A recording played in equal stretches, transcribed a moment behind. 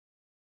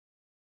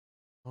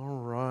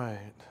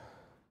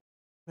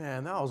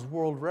Man, that was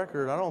world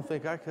record. I don't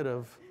think I could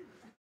have.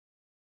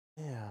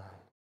 Yeah.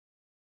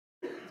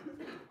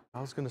 I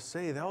was going to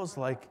say, that was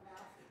like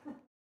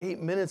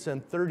 8 minutes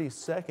and 30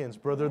 seconds,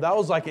 brother. That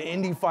was like an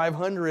Indy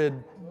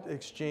 500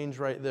 exchange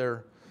right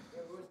there.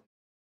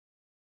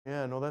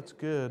 Yeah, no, that's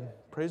good.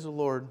 Praise the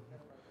Lord.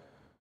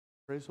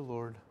 Praise the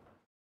Lord.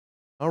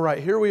 All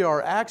right, here we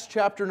are, Acts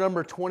chapter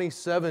number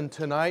 27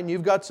 tonight. And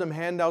you've got some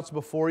handouts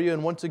before you,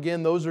 and once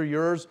again, those are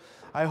yours.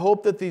 I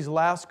hope that these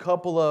last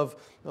couple of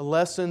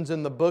lessons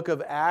in the book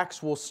of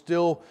Acts will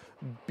still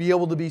be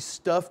able to be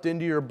stuffed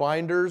into your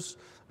binders.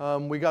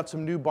 We got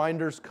some new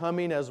binders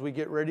coming as we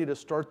get ready to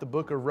start the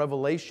book of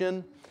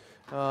Revelation.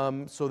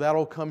 So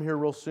that'll come here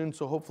real soon.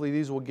 So hopefully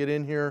these will get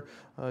in here,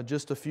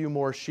 just a few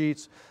more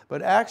sheets.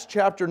 But Acts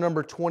chapter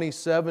number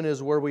 27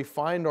 is where we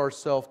find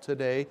ourselves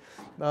today.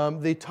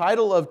 The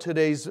title of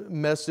today's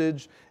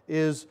message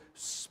is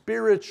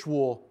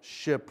Spiritual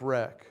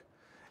Shipwreck,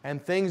 and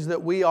things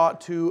that we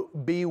ought to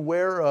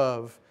beware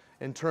of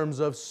in terms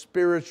of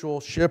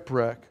spiritual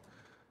shipwreck.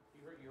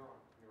 You're on.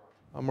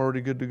 I'm already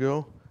good to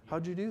go?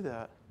 How'd you do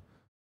that?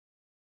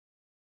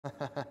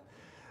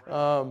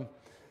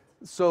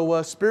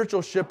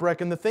 Spiritual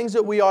shipwreck and the things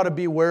that we ought to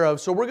be aware of.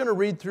 So we're going to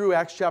read through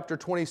Acts chapter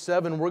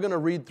 27. We're going to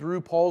read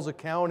through Paul's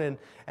account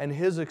and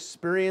his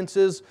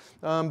experiences.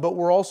 But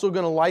we're also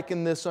going to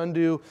liken this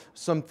unto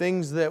some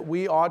things that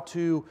we ought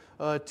to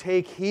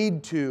take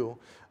heed to.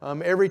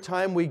 Every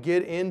time we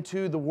get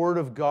into the Word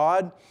of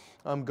God,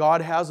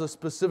 God has a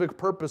specific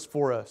purpose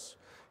for us.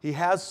 He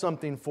has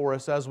something for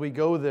us as we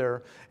go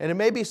there. And it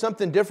may be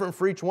something different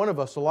for each one of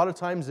us. A lot of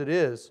times it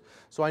is.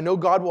 So I know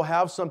God will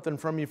have something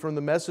from you from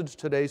the message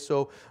today,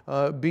 so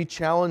be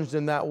challenged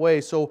in that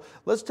way. So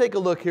let's take a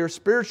look here.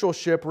 Spiritual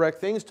shipwreck,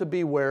 things to be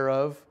aware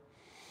of.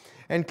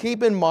 And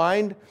keep in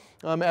mind,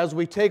 as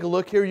we take a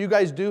look here, you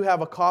guys do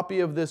have a copy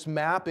of this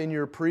map in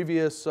your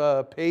previous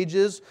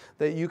pages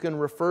that you can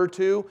refer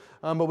to.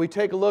 But we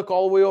take a look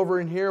all the way over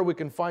in here. We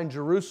can find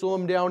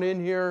Jerusalem down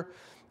in here.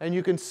 And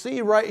you can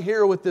see right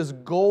here with this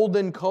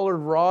golden colored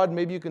rod,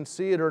 maybe you can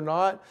see it or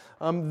not,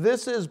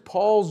 this is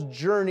Paul's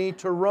journey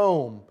to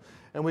Rome.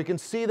 And we can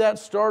see that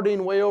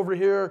starting way over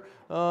here,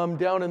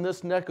 down in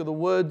this neck of the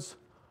woods,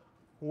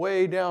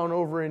 way down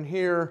over in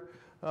here.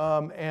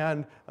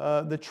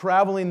 The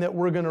traveling that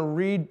we're going to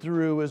read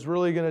through is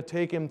really going to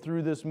take him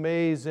through this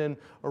maze and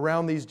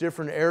around these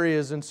different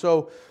areas. And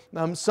so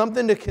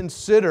something to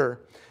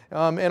consider.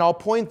 And I'll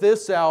point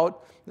this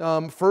out.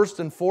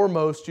 First and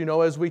foremost,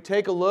 as we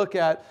take a look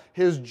at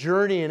his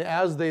journey and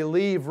as they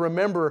leave,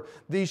 remember,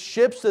 these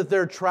ships that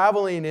they're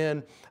traveling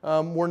in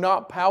were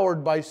not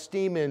powered by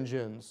steam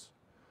engines.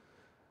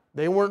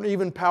 They weren't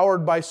even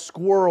powered by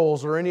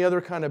squirrels or any other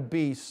kind of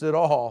beasts at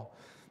all.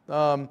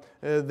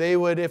 They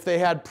would, if they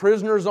had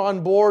prisoners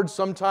on board,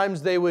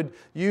 sometimes they would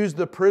use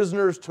the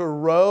prisoners to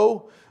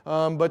row.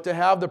 But to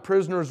have the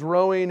prisoners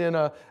rowing in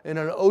an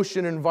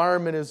ocean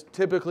environment is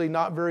typically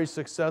not very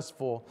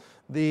successful.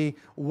 The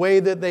way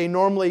that they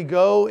normally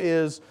go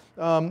is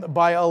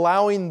by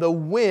allowing the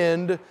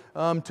wind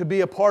to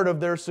be a part of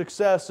their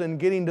success in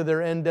getting to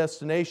their end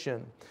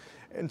destination.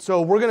 And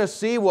so we're going to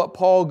see what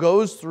Paul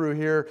goes through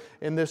here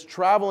in this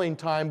traveling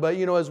time. But,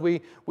 as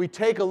we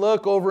take a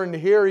look over into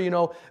here,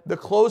 the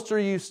closer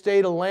you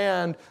stay to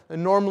land,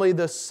 normally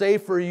the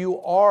safer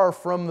you are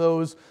from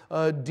those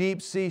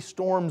deep sea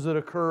storms that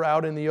occur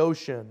out in the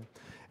ocean.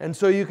 And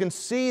so you can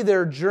see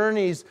their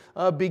journeys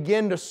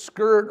begin to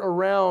skirt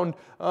around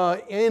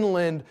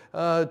inland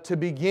to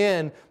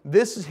begin.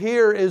 This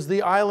here is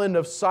the island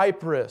of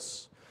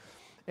Cyprus.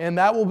 And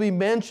that will be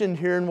mentioned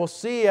here, and we'll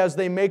see as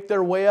they make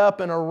their way up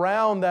and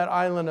around that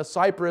island of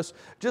Cyprus,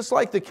 just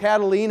like the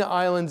Catalina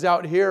Islands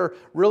out here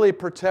really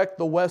protect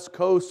the west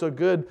coast, a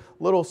good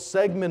little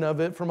segment of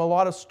it, from a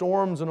lot of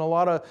storms and a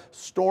lot of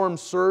storm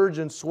surge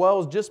and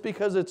swells, just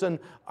because it's an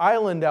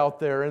island out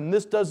there. And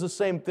this does the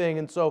same thing.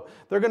 And so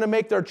they're going to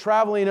make their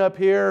traveling up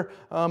here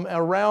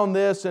around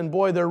this, and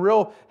boy, they're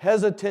real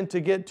hesitant to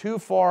get too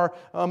far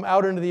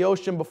out into the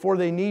ocean before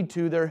they need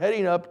to. They're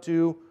heading up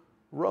to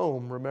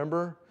Rome,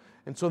 remember?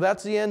 And so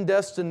that's the end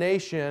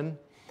destination.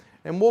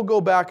 And we'll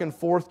go back and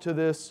forth to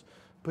this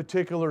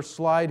particular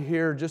slide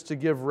here just to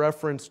give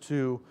reference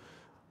to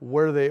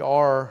where they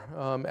are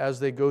as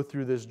they go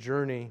through this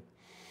journey.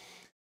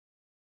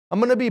 I'm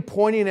going to be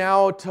pointing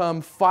out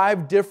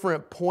 5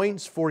 different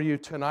points for you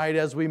tonight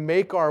as we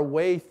make our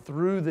way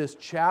through this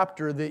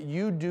chapter that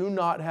you do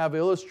not have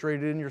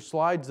illustrated in your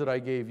slides that I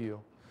gave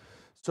you.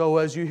 So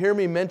as you hear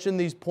me mention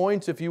these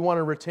points, if you want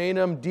to retain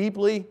them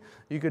deeply,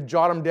 you could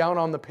jot them down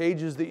on the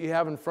pages that you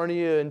have in front of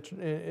you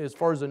as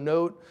far as a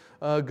note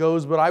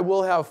goes. But I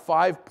will have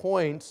 5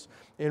 points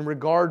in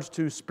regards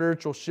to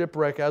spiritual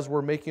shipwreck as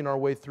we're making our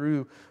way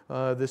through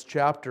this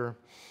chapter.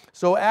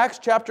 So Acts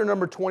chapter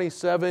number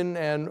 27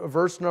 and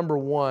verse number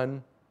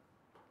 1.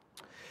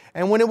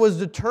 And when it was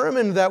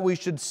determined that we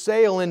should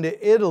sail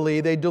into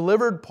Italy, they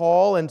delivered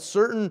Paul and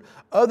certain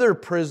other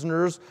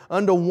prisoners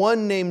unto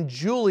one named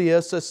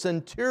Julius, a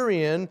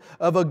centurion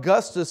of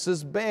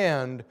Augustus's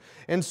band.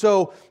 And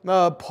so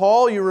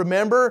Paul, you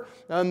remember,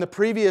 in the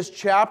previous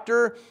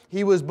chapter,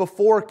 he was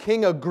before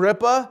King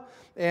Agrippa,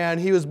 and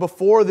he was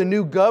before the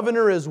new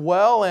governor as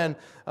well. And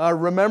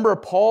remember,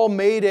 Paul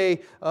made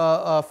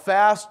a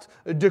fast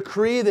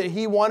decree that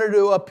he wanted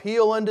to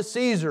appeal unto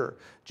Caesar.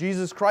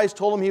 Jesus Christ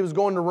told him he was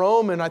going to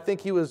Rome, and I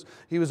think he was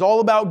all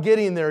about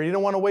getting there. He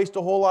didn't want to waste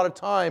a whole lot of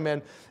time.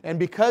 And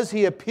because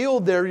he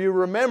appealed there, you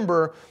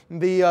remember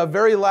the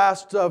very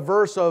last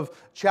verse of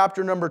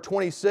chapter number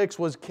 26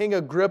 was King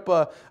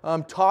Agrippa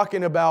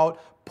talking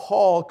about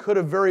Paul could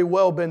have very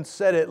well been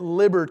set at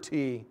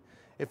liberty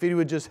if he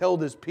would just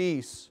held his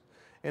peace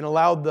and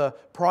allowed the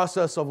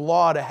process of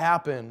law to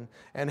happen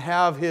and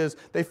have his...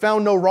 They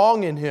found no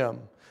wrong in him.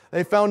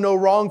 They found no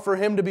wrong for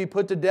him to be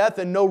put to death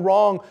and no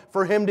wrong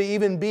for him to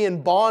even be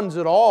in bonds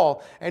at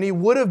all. And he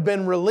would have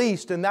been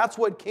released. And that's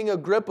what King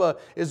Agrippa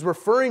is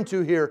referring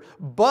to here.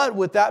 But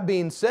with that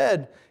being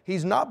said,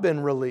 he's not been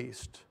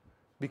released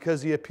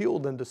because he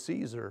appealed unto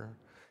Caesar.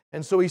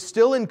 And so he's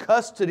still in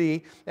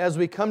custody as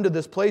we come to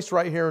this place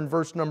right here in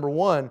verse number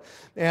 1.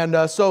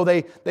 And so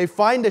they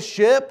find a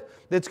ship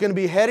that's going to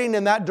be heading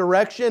in that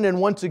direction. And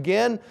once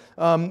again,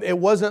 it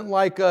wasn't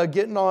like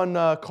getting on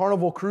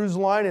Carnival Cruise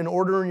Line and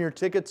ordering your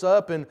tickets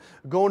up and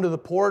going to the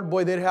port.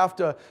 Boy, they'd have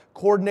to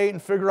coordinate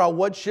and figure out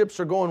what ships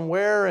are going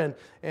where.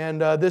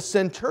 And this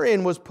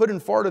centurion was put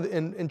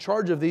in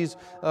charge of these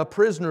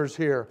prisoners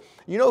here.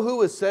 You know who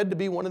was said to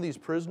be one of these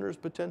prisoners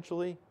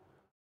potentially?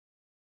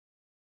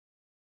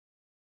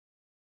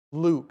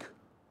 Luke,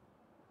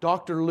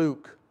 Dr.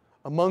 Luke,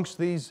 amongst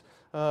these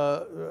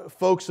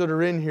folks that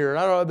are in here. And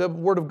I don't know, the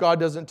Word of God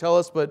doesn't tell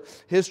us, but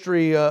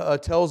history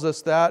tells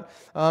us that.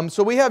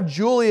 So we have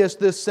Julius,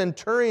 this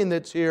centurion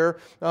that's here,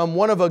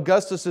 one of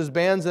Augustus's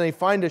bands, and they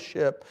find a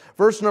ship.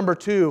 Verse number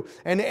 2,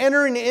 and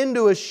entering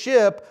into a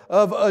ship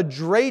of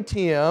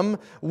Adramyttium,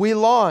 we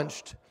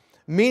launched,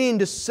 meaning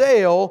to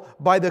sail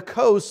by the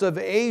coasts of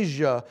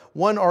Asia,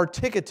 one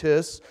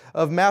Artichicus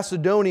of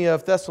Macedonia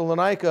of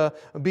Thessalonica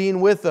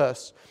being with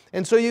us.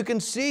 And so you can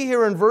see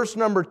here in verse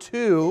number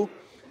 2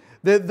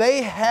 that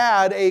they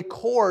had a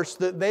course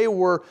that they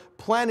were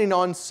planning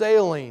on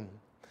sailing.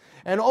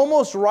 And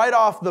almost right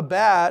off the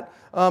bat,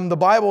 the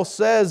Bible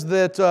says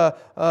that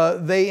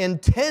they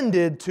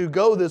intended to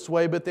go this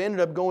way, but they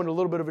ended up going a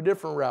little bit of a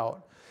different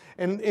route.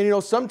 And you know,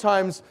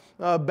 sometimes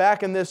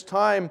back in this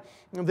time,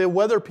 the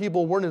weather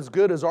people weren't as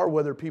good as our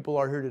weather people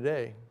are here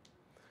today.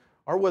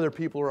 Our weather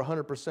people are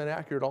 100%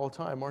 accurate all the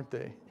time, aren't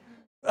they?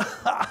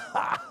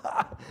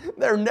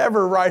 They're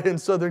never right in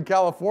Southern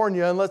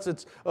California unless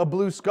it's a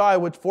blue sky,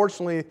 which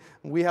fortunately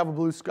we have a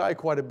blue sky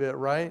quite a bit,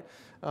 right?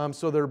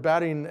 So their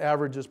batting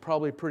average is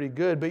probably pretty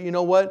good. But you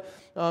know what?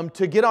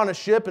 To get on a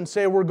ship and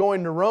say we're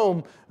going to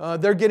Rome,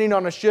 they're getting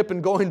on a ship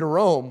and going to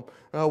Rome.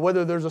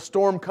 Whether there's a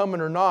storm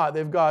coming or not.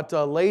 They've got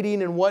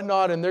lading and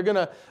whatnot, and they're going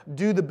to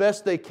do the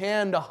best they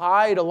can to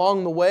hide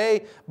along the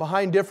way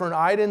behind different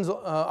islands.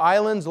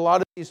 A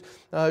lot of these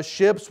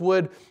ships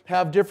would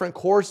have different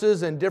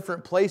courses and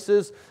different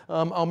places.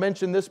 I'll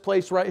mention this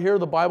place right here.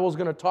 The Bible is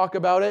going to talk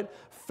about it.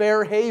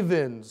 Fair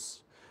Havens.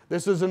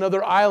 This is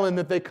another island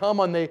that they come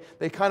on.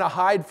 They kind of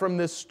hide from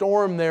this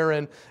storm there.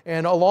 And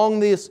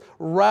along this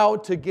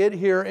route to get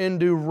here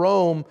into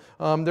Rome,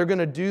 they're going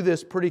to do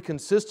this pretty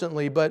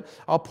consistently. But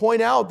I'll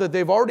point out that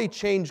they've already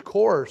changed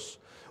course,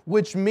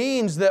 which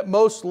means that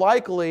most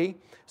likely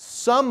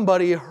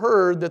somebody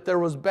heard that there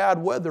was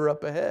bad weather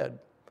up ahead,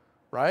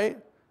 right?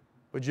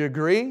 Would you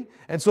agree?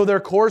 And so their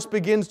course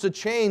begins to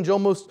change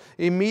almost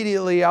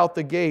immediately out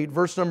the gate.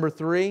 Verse number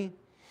 3,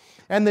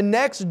 and the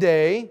next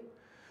day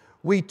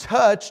we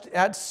touched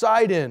at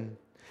Sidon,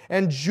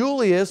 and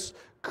Julius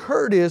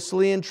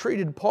courteously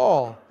entreated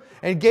Paul,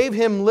 and gave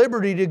him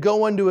liberty to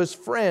go unto his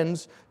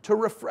friends to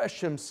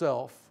refresh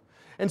himself.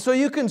 And so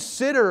you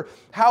consider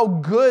how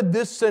good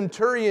this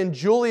centurion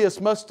Julius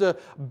must have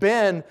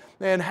been,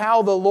 and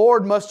how the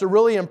Lord must have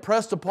really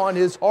impressed upon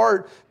his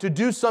heart to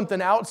do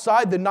something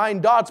outside the 9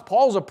 dots.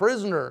 Paul's a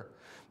prisoner.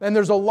 And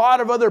there's a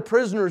lot of other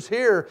prisoners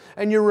here.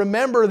 And you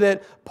remember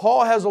that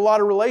Paul has a lot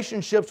of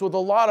relationships with a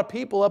lot of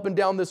people up and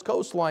down this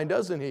coastline,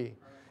 doesn't he?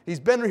 He's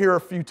been here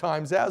a few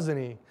times, hasn't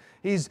he?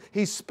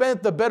 He's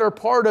spent the better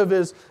part of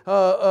his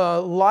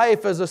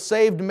life as a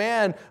saved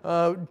man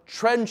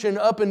trenching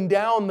up and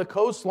down the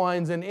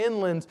coastlines and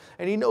inlands.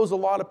 And he knows a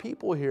lot of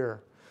people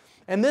here.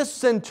 And this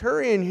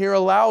centurion here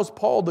allows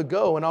Paul to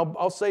go. And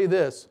I'll say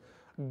this.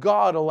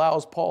 God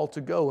allows Paul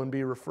to go and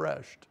be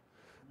refreshed.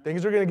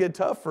 Things are going to get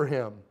tough for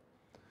him.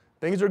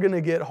 Things are going to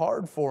get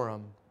hard for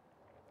him.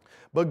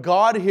 But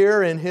God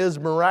here in His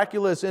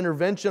miraculous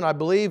intervention, I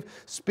believe,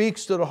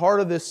 speaks to the heart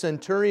of this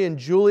centurion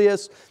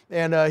Julius,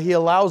 and He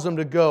allows him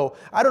to go.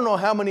 I don't know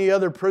how many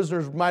other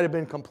prisoners might have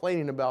been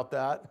complaining about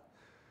that.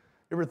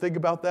 You ever think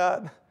about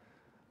that?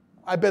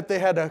 I bet they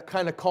had to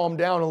kind of calm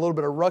down, a little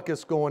bit of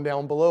ruckus going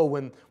down below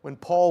when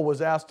Paul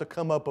was asked to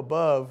come up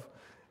above.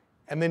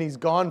 And then he's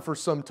gone for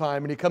some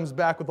time, and he comes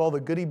back with all the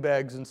goodie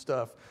bags and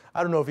stuff.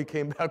 I don't know if he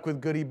came back with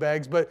goodie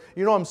bags, but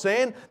you know what I'm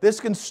saying? This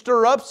can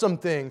stir up some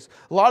things.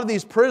 A lot of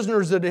these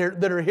prisoners that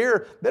are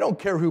here, they don't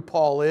care who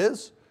Paul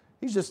is.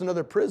 He's just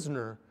another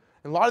prisoner.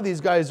 And a lot of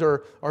these guys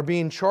are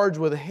being charged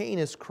with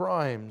heinous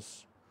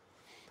crimes.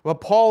 But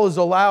Paul is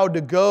allowed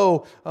to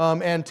go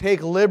and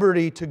take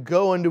liberty to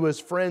go into his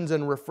friends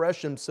and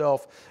refresh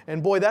himself.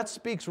 And boy, that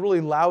speaks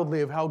really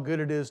loudly of how good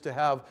it is to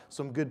have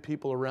some good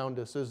people around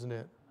us, isn't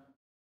it?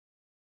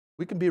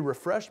 We can be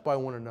refreshed by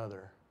one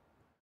another.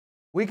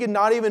 We can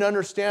not even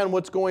understand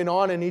what's going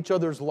on in each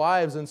other's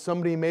lives, and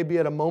somebody may be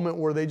at a moment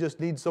where they just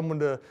need someone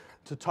to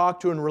talk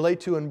to and relate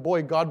to, and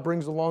boy, God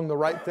brings along the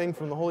right thing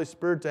from the Holy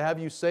Spirit to have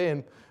you say,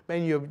 and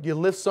man, you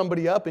lift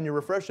somebody up and you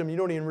refresh them, you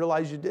don't even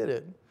realize you did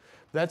it.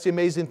 That's the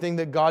amazing thing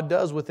that God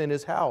does within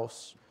His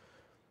house,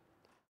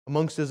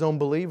 amongst His own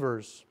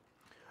believers.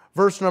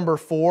 Verse number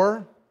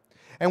 4,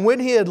 and when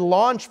he had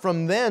launched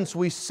from thence,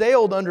 we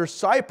sailed under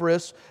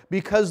Cyprus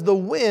because the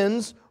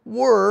winds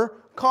were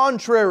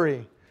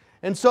contrary.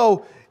 And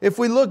so if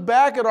we look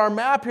back at our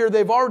map here,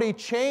 they've already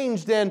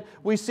changed, and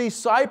we see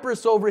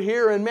Cyprus over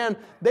here, and man,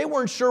 they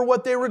weren't sure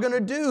what they were going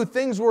to do.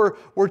 Things were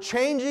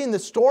changing, the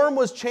storm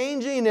was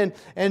changing,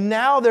 and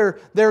now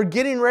they're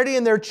getting ready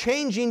and they're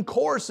changing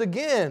course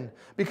again,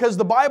 because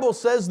the Bible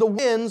says the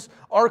winds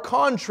are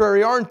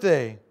contrary, aren't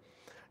they?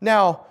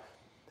 Now,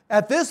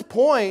 at this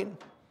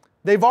point,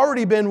 they've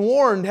already been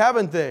warned,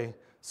 haven't they?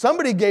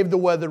 Somebody gave the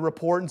weather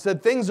report and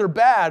said things are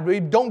bad, we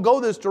don't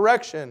go this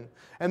direction.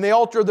 And they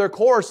alter their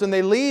course, and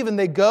they leave and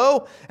they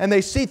go, and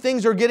they see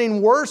things are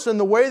getting worse in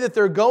the way that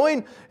they're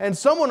going. And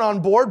someone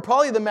on board,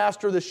 probably the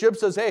master of the ship,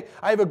 says, hey,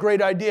 I have a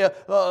great idea.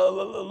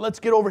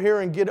 Let's get over here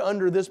and get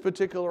under this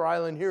particular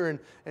island here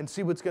and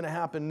see what's going to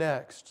happen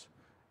next.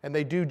 And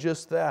they do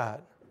just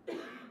that.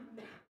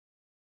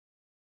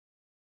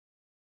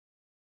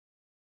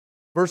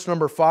 Verse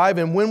number 5,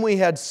 and when we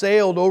had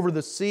sailed over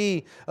the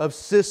sea of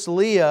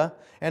Sicilia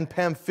and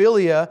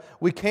Pamphylia,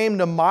 we came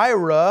to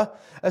Myra,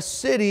 a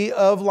city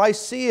of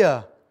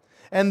Lycia.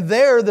 And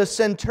there the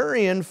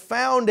centurion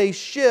found a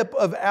ship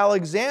of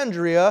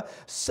Alexandria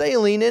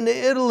sailing into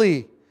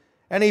Italy,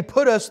 and he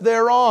put us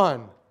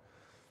thereon.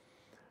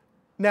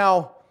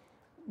 Now,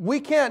 we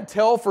can't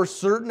tell for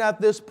certain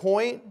at this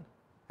point,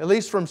 at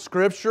least from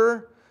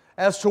Scripture,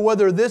 as to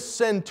whether this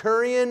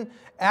centurion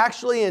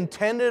actually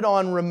intended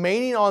on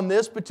remaining on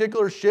this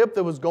particular ship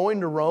that was going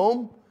to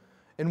Rome,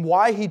 and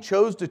why he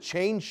chose to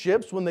change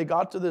ships when they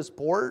got to this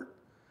port.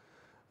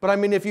 But I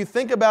mean, if you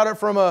think about it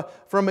from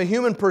a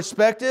human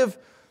perspective,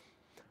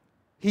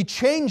 he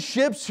changed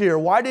ships here.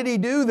 Why did he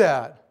do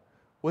that?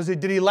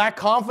 Did he lack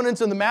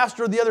confidence in the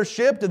master of the other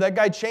ship? Did that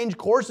guy change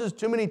courses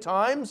too many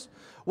times?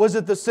 Was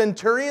it the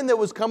centurion that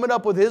was coming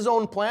up with his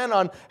own plan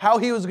on how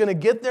he was going to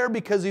get there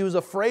because he was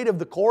afraid of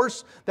the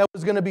course that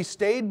was going to be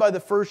stayed by the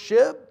first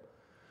ship?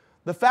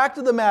 The fact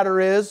of the matter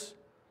is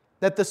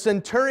that the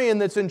centurion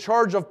that's in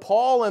charge of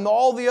Paul and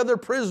all the other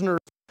prisoners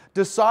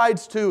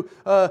decides to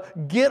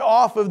get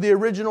off of the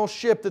original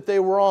ship that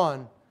they were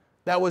on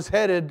that was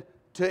headed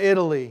to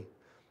Italy.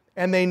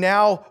 And they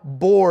now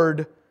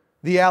board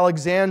the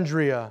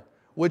Alexandria,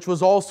 which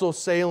was also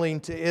sailing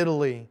to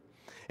Italy.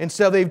 And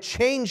so they've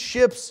changed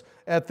ships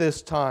at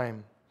this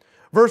time.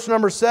 Verse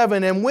number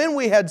 7, and when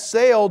we had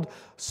sailed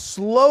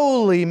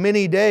slowly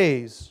many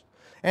days,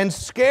 and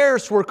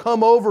scarce were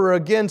come over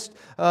against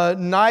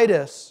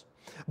Cnidus,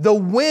 the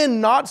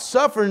wind not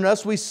suffering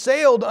us, we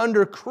sailed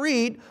under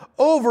Crete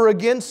over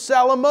against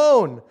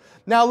Salmone.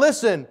 Now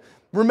listen,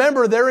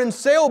 remember they're in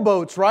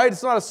sailboats, right?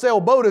 It's not a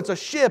sailboat, it's a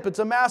ship. It's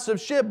a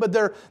massive ship, but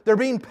they're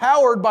being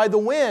powered by the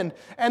wind.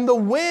 And the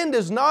wind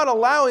is not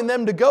allowing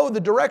them to go the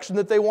direction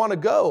that they want to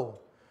go.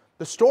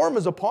 The storm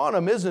is upon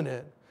them, isn't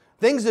it?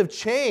 Things have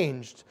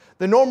changed.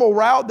 The normal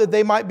route that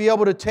they might be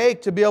able to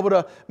take to be able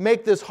to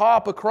make this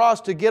hop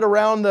across to get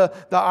around the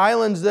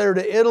islands there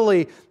to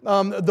Italy,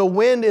 the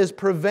wind is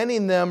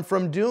preventing them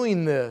from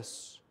doing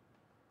this.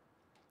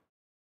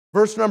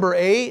 Verse number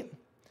 8,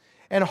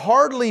 and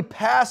hardly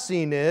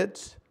passing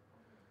it,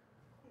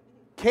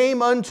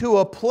 came unto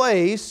a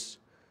place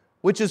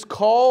which is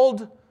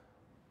called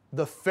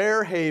the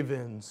Fair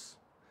Havens.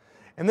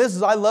 And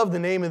I love the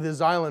name of this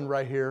island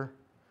right here.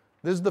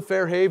 This is the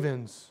Fair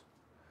Havens.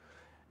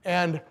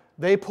 And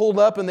they pulled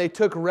up and they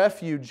took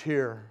refuge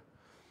here.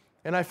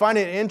 And I find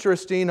it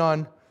interesting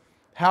on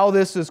how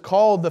this is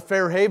called the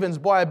Fair Havens.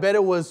 Boy, I bet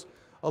it was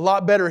a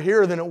lot better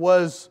here than it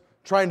was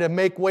trying to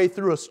make way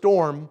through a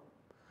storm.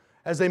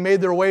 As they made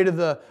their way to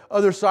the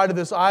other side of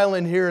this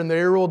island here, and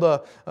they were able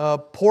to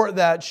port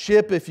that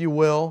ship, if you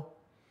will.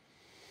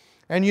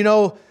 And you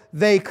know,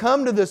 they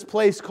come to this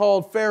place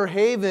called Fair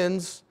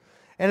Havens,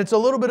 and it's a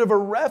little bit of a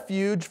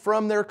refuge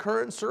from their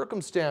current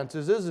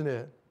circumstances, isn't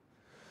it?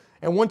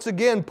 And once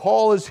again,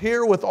 Paul is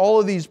here with all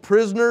of these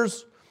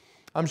prisoners.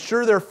 I'm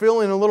sure they're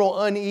feeling a little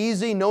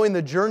uneasy knowing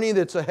the journey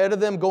that's ahead of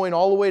them going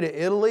all the way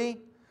to Italy.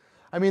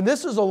 I mean,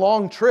 this is a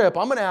long trip.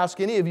 I'm going to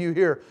ask any of you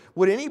here,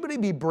 would anybody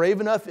be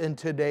brave enough in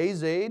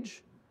today's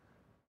age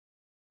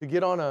to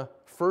get on a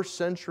first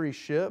century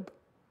ship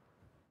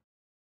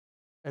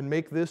and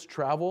make this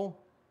travel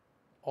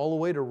all the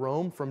way to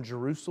Rome from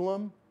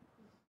Jerusalem?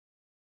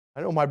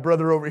 I know my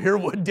brother over here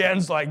would.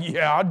 Dan's like,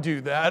 yeah, I'd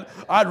do that.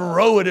 I'd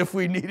row it if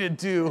we needed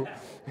to.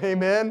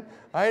 Amen?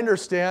 I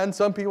understand.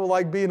 Some people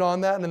like being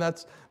on that, and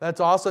that's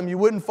awesome. You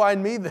wouldn't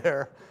find me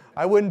there.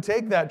 I wouldn't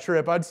take that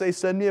trip. I'd say,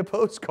 send me a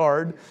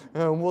postcard,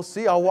 and we'll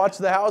see. I'll watch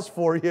the house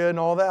for you and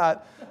all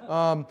that.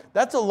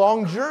 That's a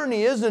long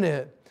journey, isn't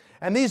it?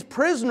 And these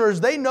prisoners,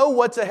 they know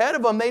what's ahead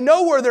of them. They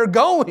know where they're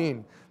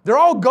going. They're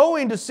all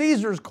going to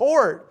Caesar's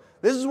court.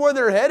 This is where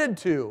they're headed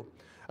to.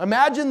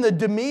 Imagine the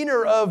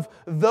demeanor of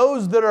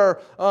those that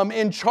are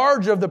in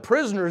charge of the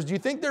prisoners. Do you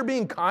think they're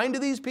being kind to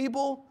these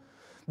people?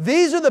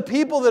 These are the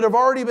people that have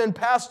already been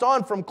passed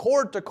on from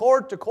court to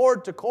court to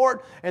court to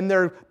court, and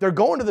they're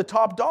going to the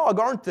top dog,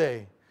 aren't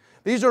they?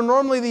 These are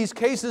normally these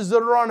cases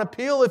that are on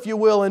appeal, if you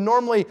will, and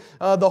normally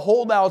the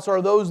holdouts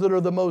are those that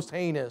are the most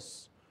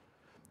heinous.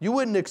 You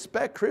wouldn't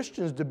expect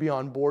Christians to be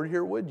on board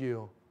here, would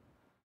you?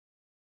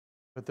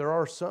 But there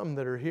are some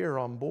that are here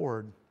on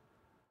board.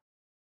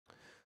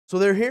 So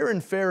they're here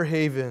in Fair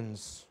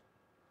Havens.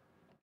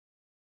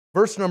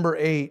 Verse number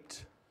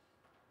 8.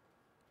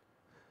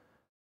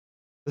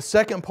 The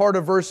second part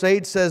of verse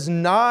 8 says,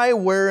 nigh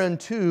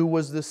whereunto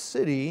was the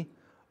city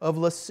of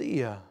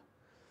Lasea.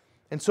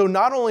 And so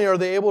not only are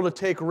they able to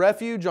take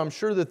refuge, I'm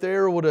sure that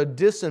they're able to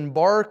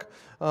disembark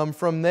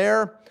from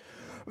there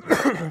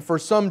for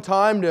some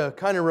time to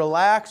kind of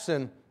relax.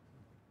 And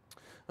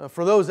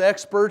for those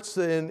experts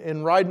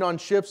in riding on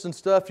ships and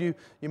stuff, you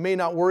may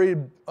not worry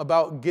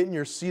about getting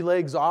your sea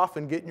legs off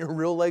and getting your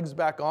real legs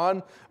back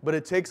on, but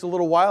it takes a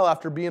little while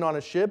after being on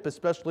a ship,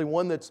 especially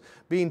one that's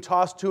being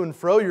tossed to and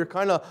fro. You're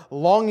kind of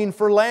longing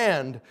for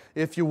land,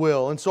 if you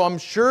will. And so I'm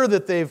sure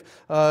that they've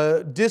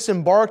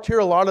disembarked here.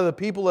 A lot of the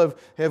people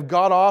have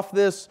got off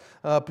this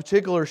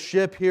particular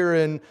ship here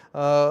in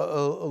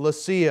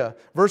Lasea.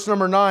 Verse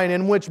number 9,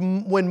 in which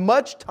when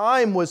much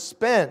time was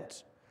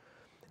spent,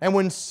 and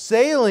when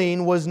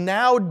sailing was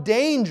now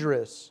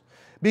dangerous,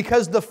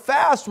 because the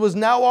fast was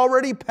now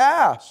already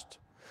past.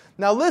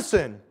 Now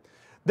listen,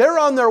 they're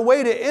on their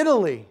way to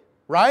Italy,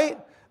 right?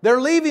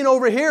 They're leaving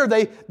over here.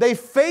 They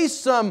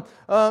faced some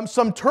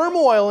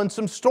turmoil and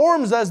some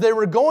storms as they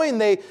were going.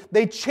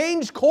 They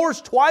changed course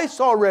twice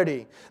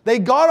already. They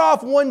got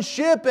off one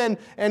ship and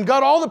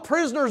got all the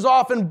prisoners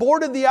off and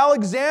boarded the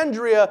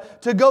Alexandria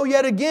to go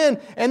yet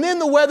again. And then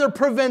the weather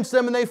prevents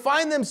them and they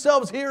find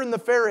themselves here in the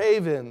Fair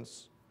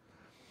Havens.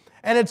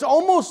 And it's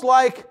almost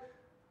like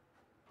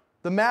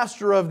the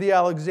master of the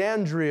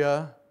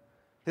Alexandria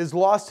has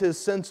lost his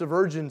sense of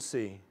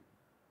urgency,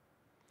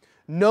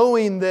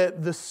 knowing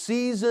that the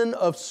season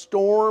of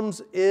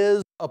storms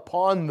is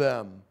upon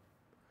them.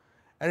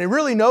 And he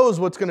really knows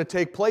what's going to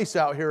take place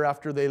out here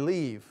after they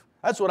leave.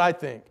 That's what I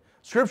think.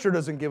 Scripture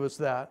doesn't give us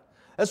that.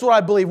 That's what I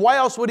believe. Why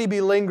else would he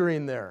be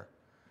lingering there?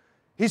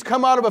 He's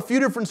come out of a few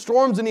different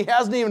storms and he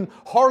hasn't even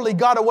hardly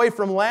got away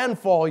from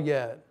landfall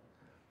yet.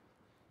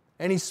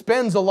 And he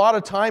spends a lot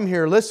of time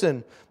here.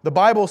 Listen, the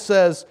Bible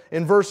says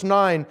in verse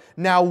 9,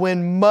 now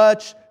when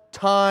much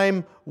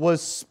time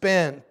was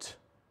spent.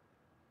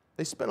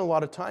 They spent a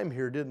lot of time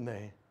here, didn't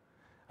they?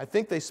 I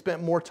think they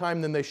spent more time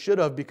than they should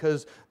have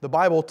because the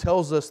Bible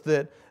tells us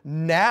that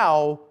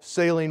now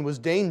sailing was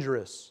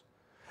dangerous.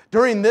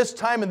 During this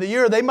time of the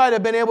year, they might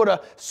have been able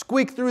to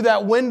squeak through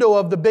that window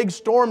of the big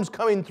storms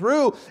coming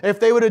through if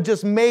they would have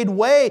just made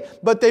way.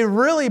 But they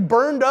really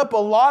burned up a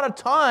lot of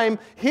time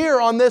here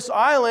on this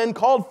island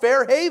called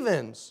Fair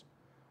Havens.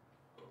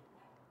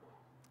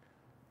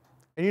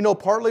 And you know,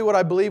 partly what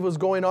I believe was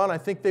going on, I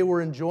think they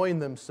were enjoying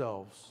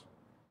themselves.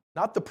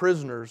 Not the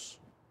prisoners,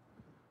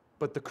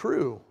 but the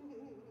crew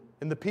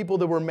and the people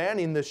that were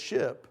manning this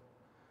ship.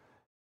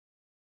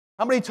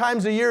 How many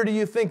times a year do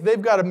you think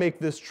they've got to make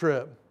this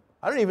trip?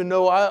 I don't even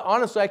know.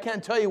 Honestly, I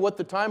can't tell you what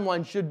the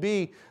timeline should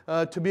be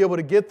to be able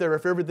to get there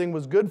if everything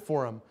was good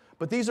for them.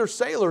 But these are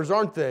sailors,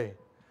 aren't they?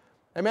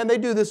 And man, they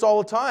do this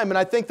all the time. And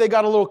I think they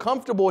got a little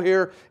comfortable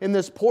here in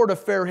this port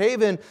of Fair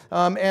Haven.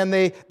 And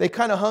they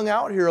kind of hung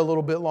out here a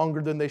little bit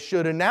longer than they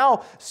should. And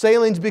now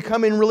sailing's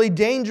becoming really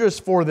dangerous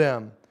for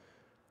them.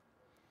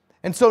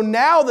 And so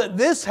now that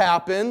this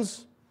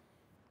happens,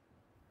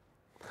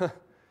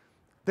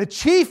 the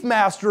chief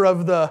master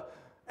of the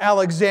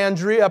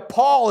Alexandria,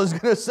 Paul, is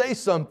going to say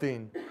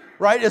something,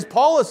 right? Is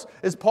Paul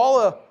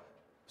a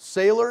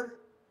sailor?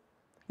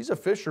 He's a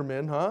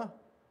fisherman, huh?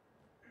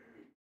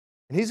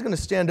 And he's going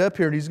to stand up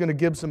here and he's going to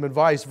give some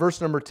advice. Verse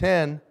number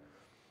 10,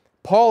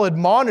 Paul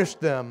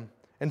admonished them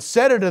and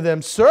said unto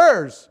them,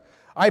 sirs,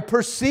 I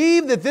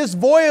perceive that this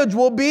voyage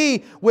will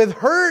be with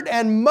hurt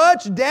and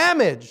much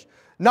damage,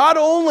 not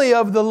only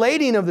of the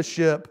lading of the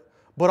ship,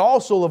 but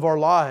also of our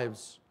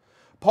lives.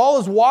 Paul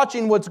is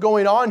watching what's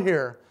going on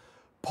here.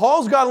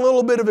 Paul's got a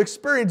little bit of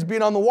experience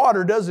being on the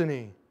water, doesn't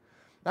he?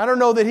 I don't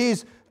know that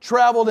he's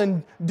traveled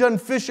and done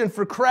fishing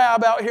for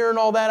crab out here and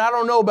all that. I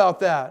don't know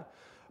about that.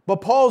 But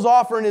Paul's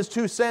offering his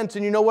 2 cents,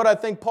 and you know what? I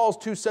think Paul's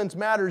 2 cents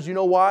matters. You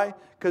know why?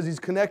 Because he's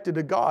connected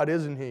to God,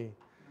 isn't he?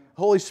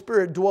 The Holy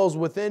Spirit dwells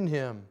within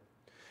him.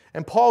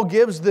 And Paul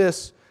gives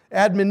this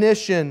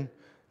admonition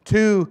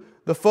to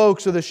the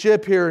folks of the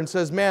ship here and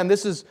says, man,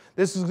 this is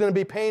going to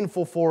be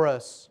painful for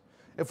us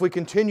if we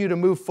continue to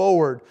move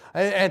forward.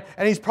 And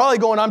he's probably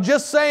going, I'm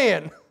just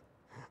saying,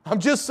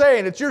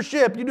 it's your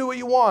ship, you do what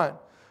you want.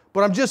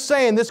 But I'm just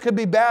saying this could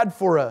be bad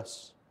for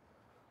us.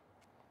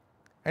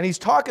 And he's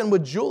talking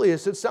with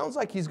Julius. It sounds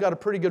like he's got a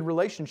pretty good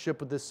relationship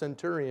with this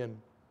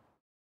centurion.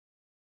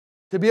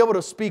 To be able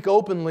to speak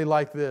openly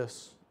like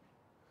this,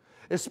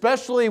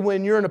 especially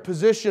when you're in a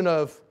position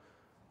of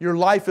your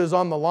life is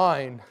on the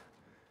line,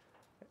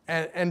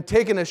 and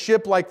taking a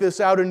ship like this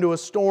out into a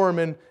storm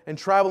and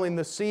traveling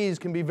the seas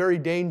can be very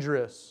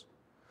dangerous.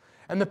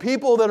 And the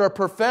people that are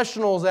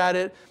professionals at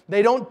it,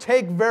 they don't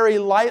take very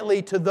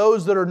lightly to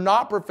those that are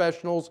not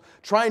professionals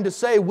trying to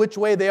say which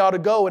way they ought to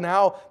go and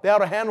how they ought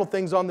to handle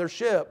things on their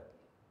ship.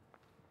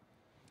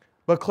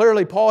 But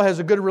clearly Paul has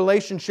a good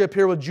relationship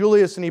here with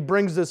Julius, and he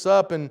brings this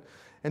up and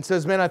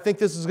says, man, I think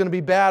this is going to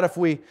be bad if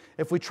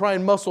we try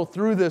and muscle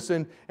through this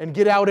and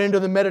get out into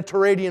the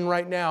Mediterranean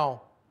right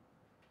now.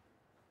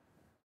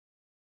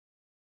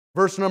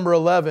 Verse number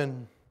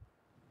 11.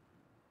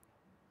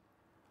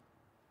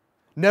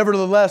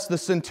 Nevertheless, the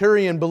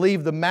centurion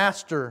believed the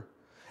master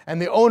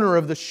and the owner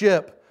of the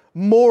ship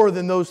more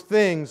than those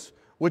things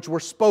which were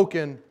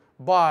spoken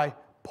by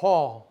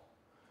Paul.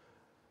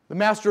 The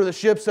master of the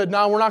ship said,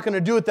 no, we're not going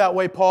to do it that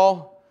way,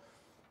 Paul.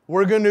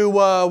 We're going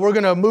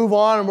to move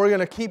on, and we're going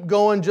to keep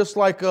going just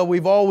like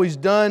we've always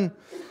done.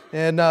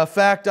 And in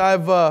fact,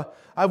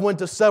 I've went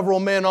to several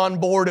men on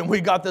board, and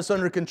we got this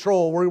under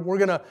control. We're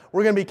going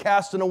to be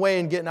casting away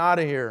and getting out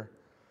of here.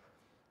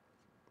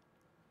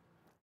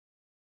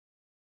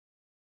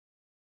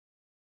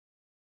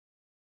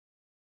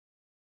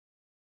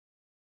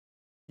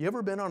 You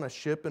ever been on a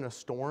ship in a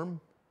storm?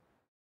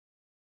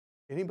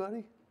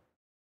 Anybody?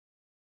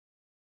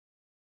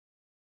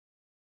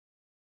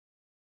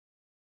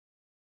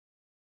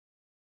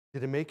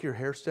 Did it make your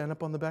hair stand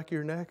up on the back of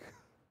your neck?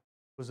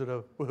 Was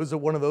it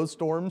one of those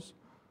storms?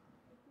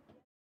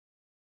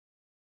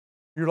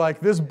 You're like,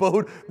 this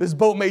boat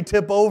may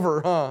tip over,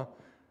 huh?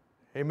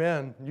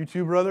 Amen. You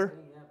too, brother?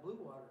 Yeah, blue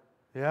water.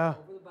 Yeah.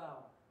 Over the bow.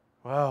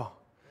 Wow.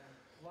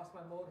 Yeah. Lost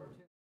my motor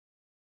too.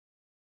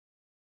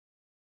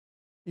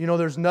 You know,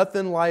 there's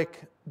nothing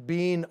like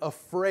being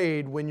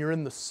afraid when you're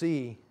in the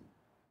sea,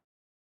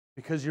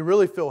 because you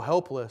really feel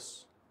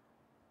helpless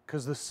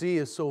because the sea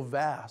is so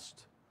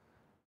vast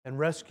and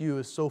rescue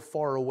is so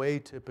far away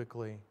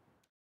typically.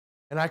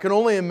 And I can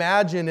only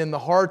imagine in the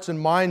hearts and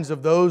minds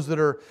of those that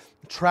are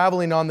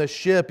traveling on the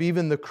ship,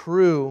 even the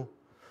crew,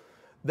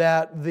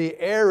 that the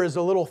air is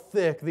a little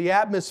thick, the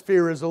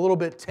atmosphere is a little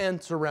bit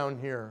tense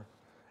around here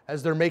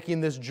as they're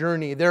making this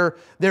journey. They're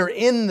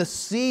in the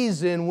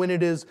season when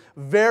it is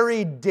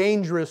very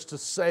dangerous to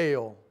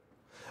sail.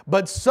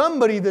 But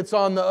somebody that's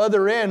on the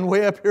other end,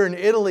 way up here in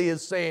Italy,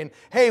 is saying,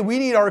 hey, we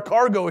need our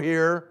cargo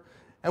here,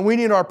 and we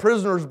need our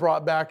prisoners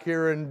brought back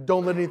here, and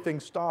don't let anything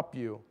stop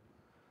you.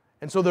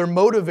 And so they're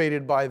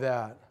motivated by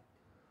that.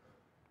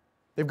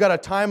 They've got a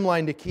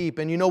timeline to keep.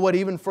 And you know what?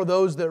 Even for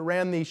those that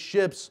ran these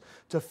ships,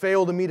 to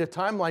fail to meet a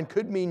timeline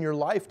could mean your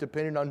life,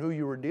 depending on who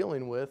you were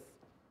dealing with.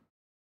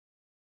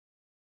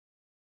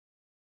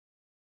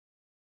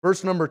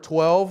 Verse number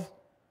 12.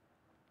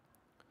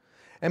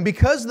 And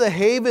because the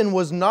haven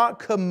was not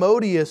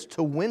commodious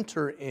to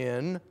winter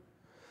in,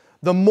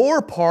 the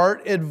more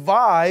part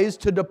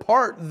advised to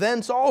depart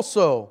thence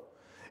also,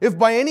 if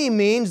by any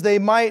means they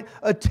might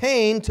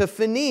attain to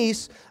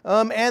Phoenice,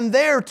 and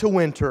there to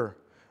winter,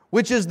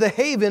 which is the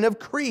haven of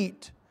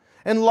Crete,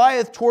 and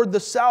lieth toward the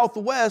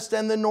southwest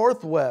and the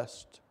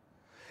northwest.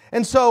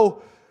 And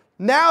so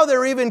now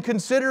they're even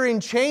considering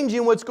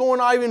changing what's going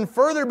on even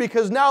further,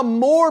 because now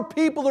more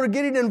people are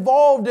getting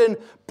involved in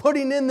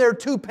putting in their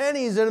 2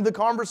 pennies into the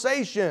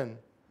conversation.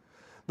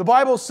 The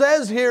Bible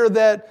says here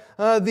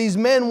that these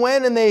men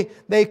went and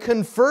they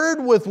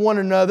conferred with one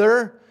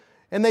another,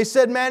 and they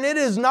said, man, it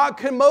is not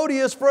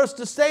commodious for us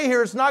to stay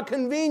here. It's not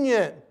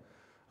convenient.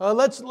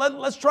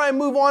 Let's try and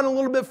move on a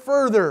little bit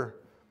further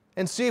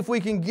and see if we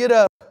can get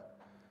up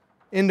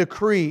into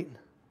Crete.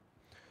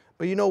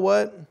 But you know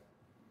what?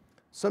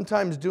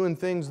 Sometimes doing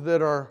things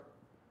that are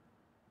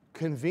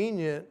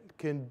convenient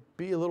can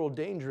be a little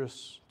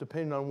dangerous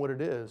depending on what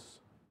it is.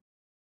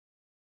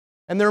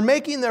 And they're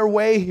making their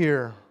way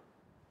here.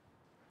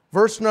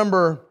 Verse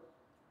number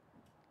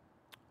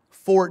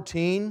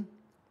 14.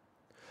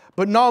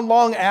 But not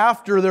long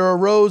after there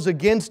arose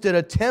against it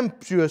a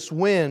tempestuous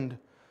wind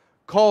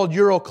called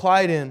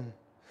Euroclydon.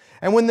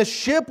 And when the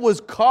ship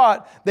was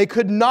caught, they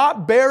could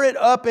not bear it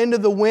up into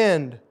the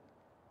wind.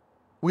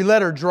 We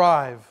let her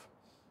drive.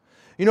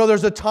 You know,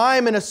 there's a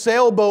time in a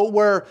sailboat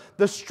where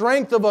the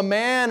strength of a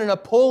man and a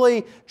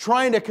pulley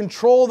trying to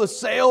control the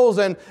sails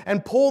and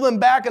pull them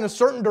back in a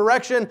certain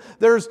direction,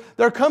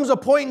 there comes a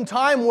point in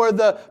time where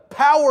the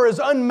power is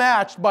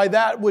unmatched by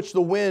that which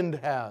the wind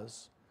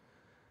has.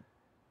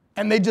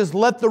 And they just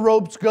let the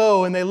ropes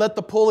go and they let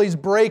the pulleys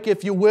break,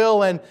 if you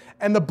will, and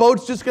the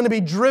boat's just going to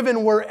be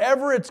driven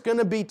wherever it's going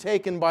to be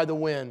taken by the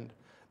wind.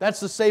 That's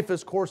the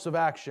safest course of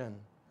action.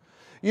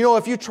 You know,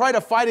 if you try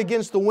to fight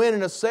against the wind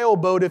in a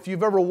sailboat, if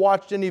you've ever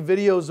watched any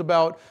videos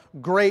about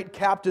great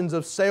captains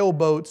of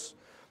sailboats,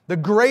 the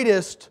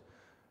greatest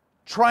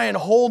try and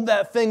hold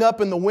that thing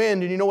up in the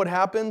wind, and you know what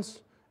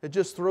happens? It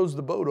just throws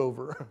the boat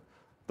over.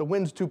 The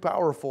wind's too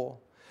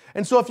powerful.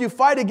 And so if you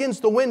fight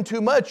against the wind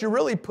too much, you're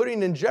really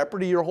putting in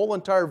jeopardy your whole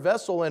entire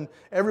vessel and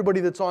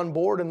everybody that's on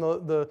board and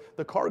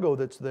the cargo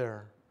that's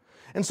there.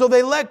 And so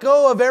they let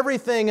go of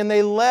everything and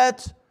they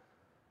let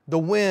the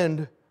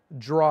wind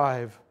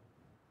drive.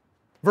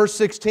 Verse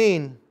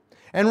 16,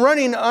 and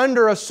running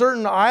under a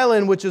certain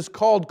island which is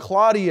called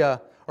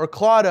Clauda,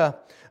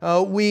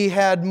 we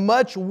had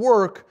much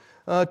work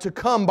to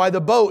come by the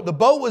boat. The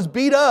boat was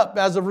beat up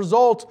as a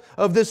result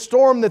of this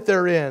storm that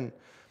they're in.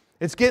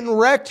 It's getting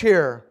wrecked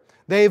here.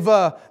 They've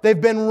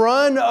been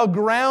run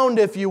aground,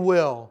 if you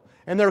will,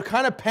 and they're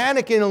kind of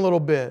panicking a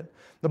little bit.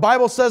 The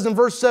Bible says in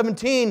verse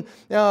 17,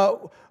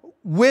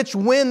 which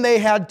when they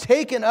had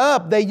taken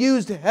up, they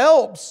used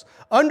helps,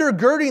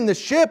 undergirding the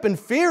ship and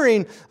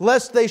fearing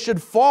lest they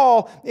should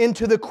fall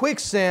into the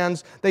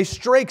quicksands, they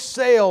strake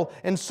sail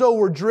and so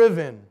were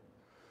driven.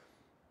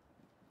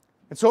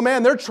 And so,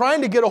 man, they're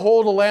trying to get a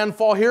hold of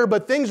landfall here,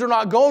 but things are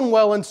not going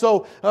well. And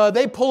so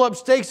they pull up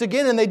stakes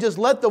again and they just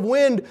let the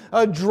wind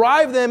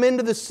drive them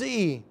into the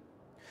sea.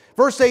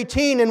 Verse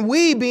 18, and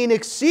we being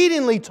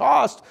exceedingly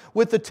tossed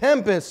with the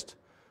tempest,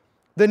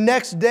 the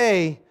next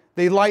day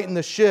they lightened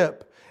the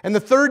ship. And the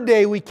third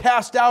day we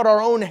cast out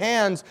our own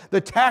hands,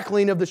 the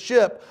tackling of the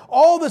ship.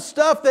 All the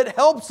stuff that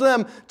helps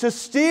them to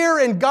steer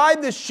and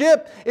guide the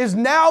ship is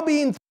now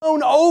being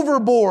thrown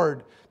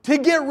overboard to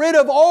get rid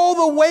of all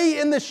the weight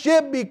in the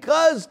ship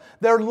because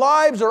their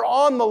lives are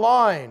on the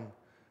line.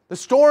 The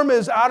storm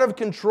is out of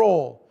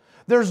control.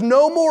 There's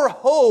no more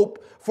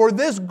hope for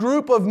this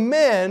group of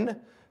men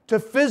to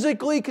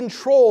physically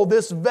control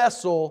this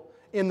vessel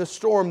in the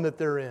storm that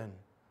they're in.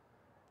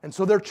 And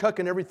so they're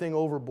chucking everything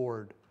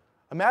overboard.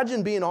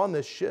 Imagine being on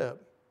this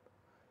ship.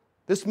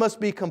 This must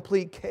be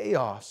complete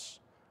chaos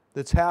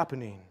that's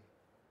happening.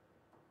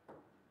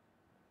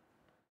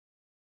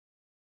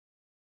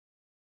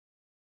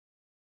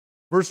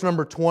 Verse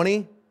number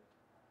 20.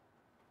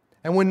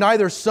 And when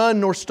neither sun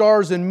nor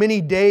stars in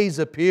many days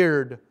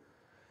appeared,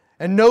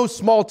 and no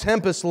small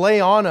tempest lay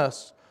on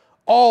us,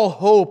 all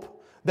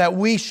hope that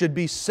we should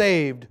be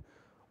saved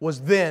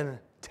was then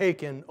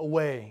taken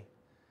away.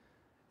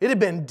 It had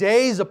been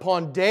days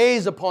upon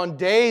days upon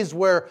days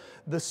where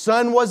the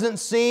sun wasn't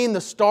seen,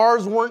 the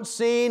stars weren't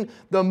seen,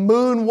 the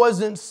moon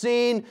wasn't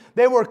seen.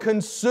 They were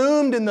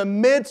consumed in the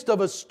midst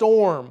of a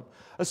storm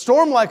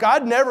like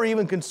I'd never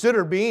even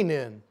considered being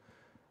in.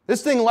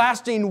 This thing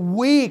lasting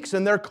weeks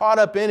and they're caught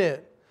up in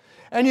it.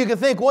 And you can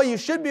think, well, you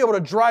should be able to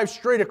drive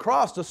straight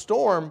across the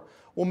storm.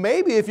 Well,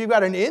 maybe if you've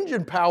got an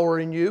engine power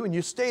in you and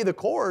you stay the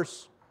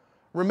course.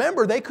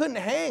 Remember, they couldn't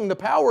hang. The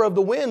power of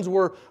the winds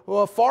were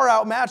far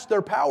outmatched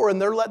their power,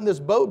 and they're letting this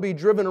boat be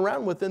driven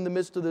around within the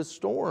midst of this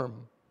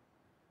storm.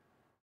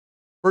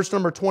 Verse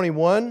number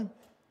 21.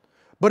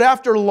 But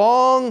after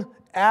long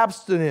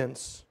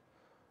abstinence,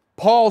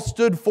 Paul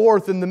stood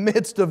forth in the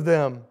midst of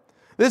them.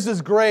 This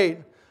is great.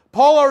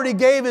 Paul already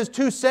gave his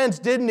 2 cents,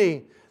 didn't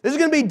he? This is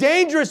going to be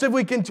dangerous if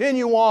we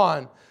continue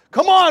on.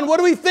 Come on, what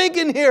are we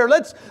thinking here?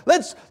 Let's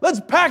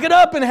pack it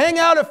up and hang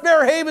out at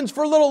Fair Havens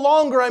for a little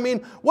longer. I mean,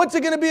 what's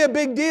it going to be a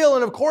big deal?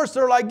 And of course,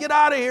 they're like, get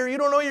out of here. You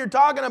don't know what you're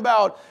talking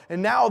about.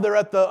 And now they're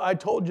at the I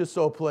told you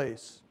so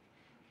place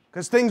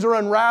because things are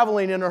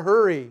unraveling in a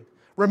hurry.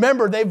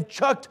 Remember, they've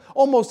chucked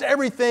almost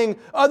everything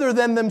other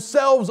than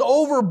themselves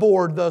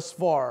overboard thus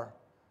far.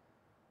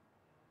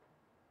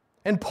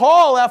 And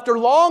Paul, after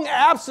long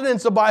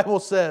abstinence, the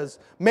Bible says,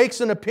 makes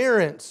an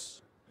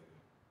appearance.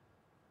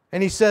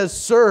 And he says,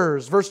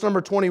 sirs, verse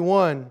number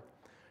 21,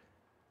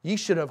 ye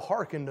should have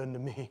hearkened unto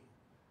me.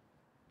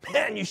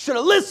 Man, you should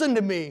have listened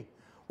to me.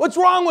 What's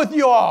wrong with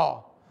you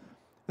all?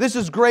 This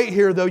is great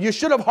here, though. You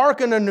should have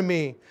hearkened unto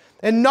me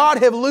and not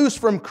have loosed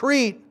from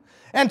Crete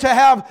and to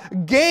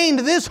have gained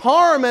this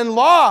harm and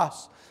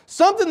loss.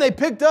 Something they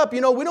picked up,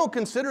 we don't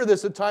consider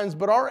this at times,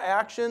 but our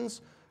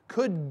actions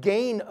could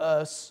gain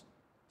us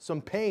some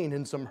pain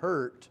and some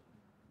hurt.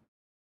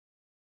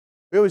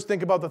 We always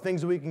think about the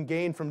things that we can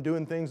gain from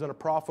doing things in a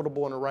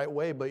profitable and a right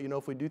way, but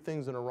if we do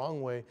things in a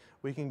wrong way,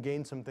 we can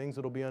gain some things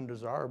that will be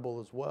undesirable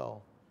as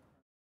well.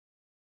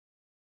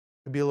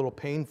 It could be a little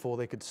painful,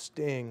 they could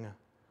sting.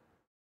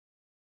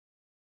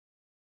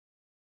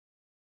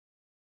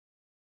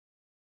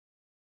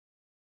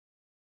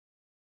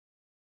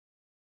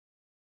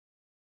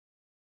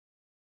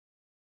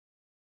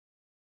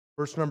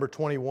 Verse number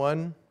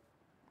 21.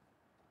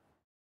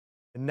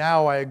 And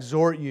now I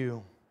exhort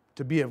you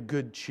to be of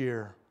good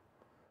cheer,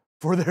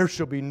 for there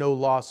shall be no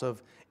loss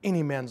of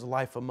any man's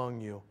life among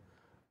you,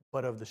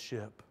 but of the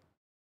ship.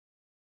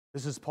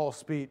 This is Paul's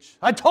speech.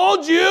 I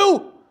told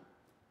you,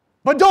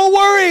 but don't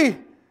worry.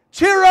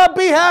 Cheer up,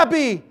 be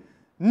happy.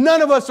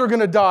 None of us are going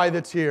to die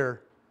that's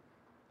here.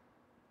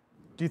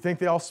 Do you think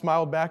they all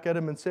smiled back at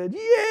him and said,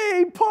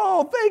 yay,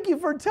 Paul, thank you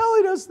for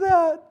telling us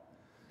that?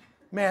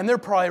 Man, they're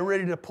probably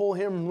ready to pull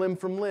him limb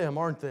from limb,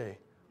 aren't they?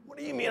 What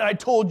do you mean I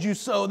told you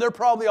so? They're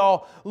probably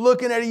all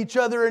looking at each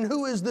other, and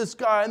who is this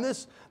guy? And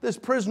this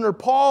prisoner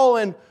Paul,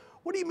 and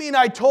what do you mean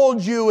I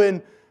told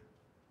you?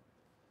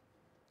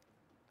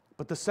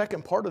 But the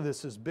second part of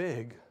this is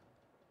big.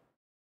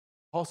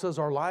 Paul says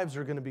our lives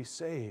are going to be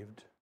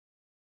saved.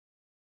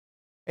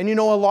 And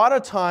a lot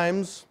of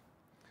times,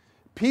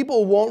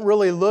 people won't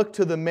really look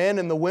to the men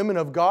and the women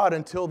of God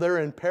until they're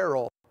in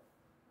peril.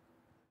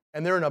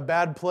 And they're in a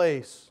bad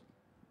place.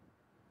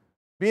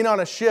 Being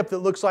on a ship that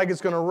looks like it's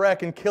going to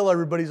wreck and kill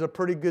everybody is a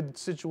pretty good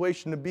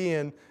situation to be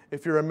in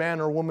if you're a man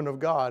or woman of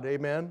God.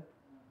 Amen?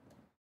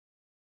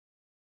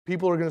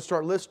 People are going to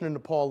start listening to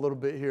Paul a little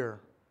bit here.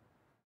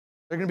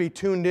 They're going to be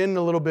tuned in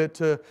a little bit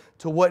to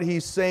what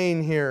he's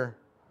saying here.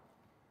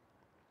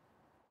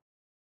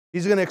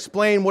 He's going to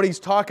explain what he's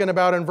talking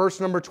about in verse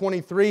number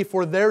 23.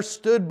 For there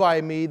stood by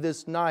me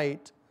this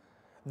night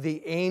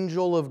the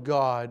angel of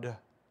God,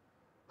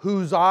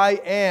 whose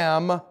I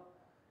am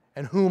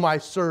and whom I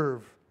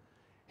serve.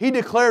 He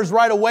declares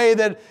right away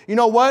that, you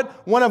know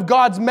what? One of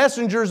God's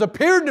messengers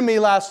appeared to me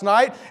last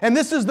night, and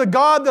this is the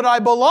God that I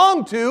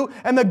belong to,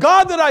 and the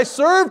God that I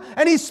serve,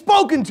 and He's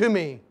spoken to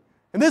me.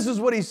 And this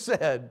is what He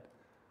said.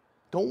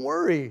 Don't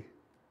worry.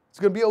 It's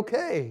going to be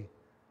okay.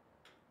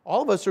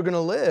 All of us are going to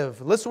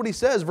live. Listen to what he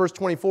says, verse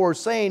 24,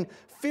 saying,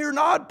 Fear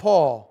not,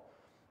 Paul.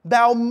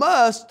 Thou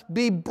must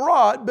be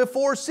brought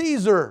before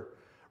Caesar.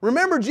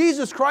 Remember,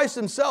 Jesus Christ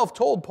Himself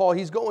told Paul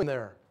he's going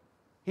there.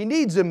 He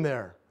needs him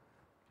there.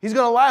 He's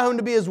going to allow him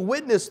to be his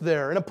witness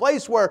there in a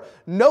place where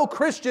no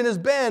Christian has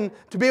been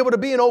to be able to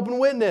be an open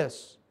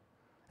witness.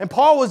 And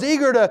Paul was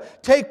eager to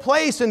take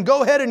place and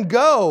go ahead and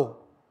go.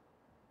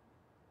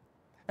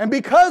 And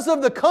because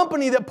of the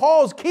company that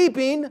Paul's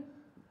keeping,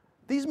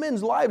 these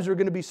men's lives are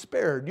going to be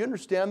spared. Do you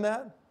understand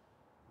that?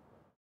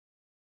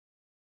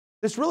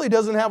 This really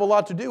doesn't have a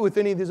lot to do with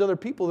any of these other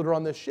people that are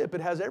on this ship.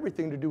 It has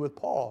everything to do with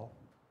Paul.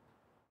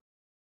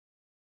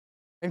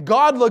 And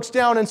God looks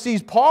down and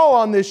sees Paul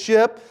on this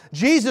ship.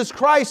 Jesus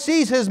Christ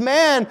sees His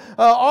man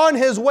on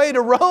his way to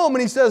Rome,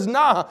 and He says,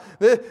 nah,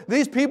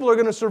 these people are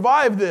going to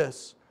survive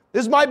this.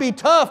 This might be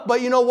tough,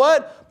 but you know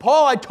what?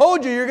 Paul, I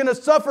told you, you're going to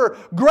suffer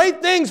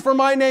great things for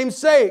my name's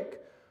sake.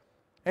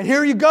 And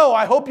here you go.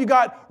 I hope you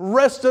got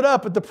rested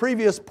up at the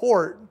previous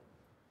port.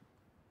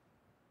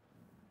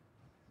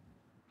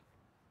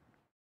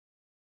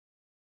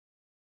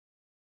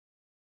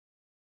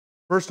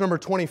 Verse number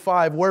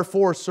 25,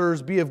 Wherefore,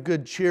 sirs, be of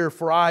good cheer,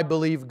 for I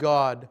believe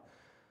God,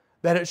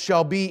 that it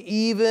shall be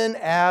even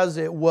as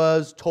it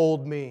was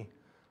told me.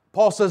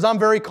 Paul says, I'm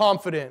very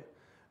confident.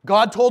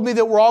 God told me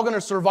that we're all going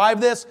to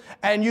survive this,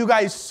 and you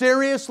guys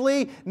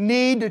seriously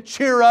need to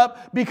cheer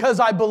up because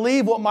I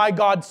believe what my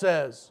God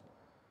says.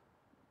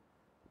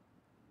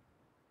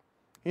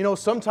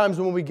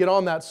 Sometimes when we get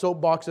on that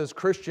soapbox as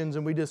Christians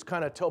and we just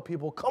kind of tell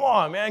people, come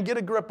on, man, get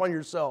a grip on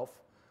yourself.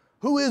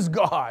 Who is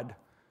God?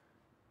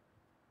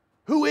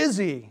 Who is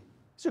He?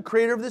 He's the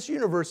creator of this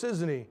universe,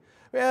 isn't He?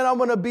 Man, I'm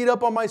going to beat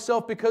up on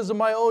myself because of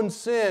my own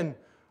sin.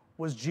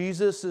 Was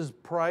Jesus'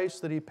 price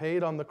that He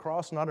paid on the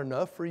cross not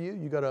enough for you?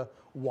 You got to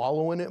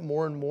wallow in it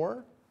more and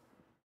more?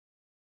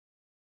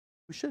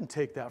 We shouldn't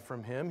take that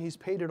from Him. He's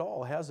paid it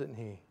all, hasn't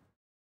He?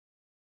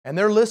 And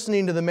they're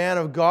listening to the man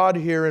of God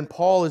here, and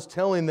Paul is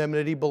telling them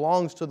that he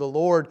belongs to the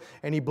Lord,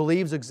 and he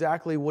believes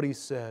exactly what he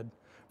said.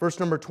 Verse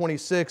number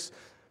 26,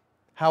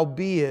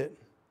 Howbeit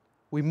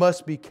we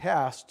must be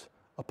cast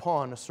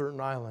upon a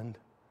certain island.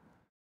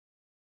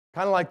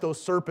 Kind of like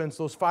those serpents,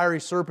 those fiery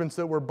serpents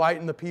that were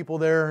biting the people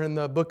there in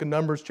the book of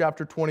Numbers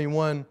chapter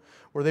 21,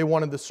 where they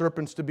wanted the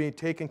serpents to be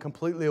taken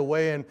completely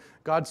away. And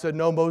God said,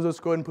 no, Moses,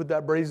 go ahead and put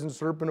that brazen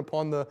serpent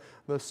upon the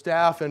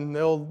staff, and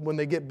when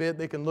they get bit,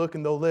 they can look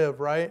and they'll live,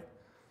 right?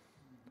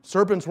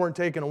 Serpents weren't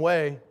taken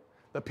away.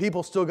 The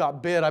people still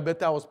got bit. I bet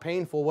that was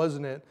painful,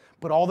 wasn't it?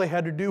 But all they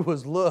had to do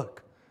was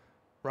look,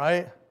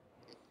 right?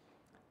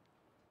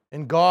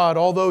 And God,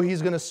 although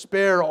He's going to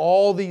spare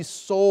all these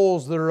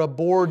souls that are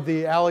aboard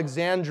the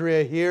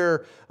Alexandria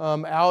here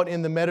out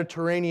in the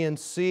Mediterranean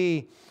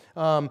Sea,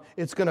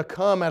 it's going to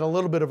come at a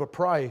little bit of a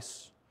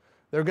price.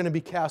 They're going to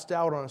be cast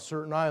out on a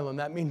certain island.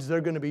 That means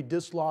they're going to be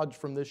dislodged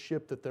from this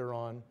ship that they're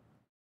on.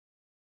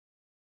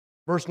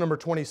 Verse number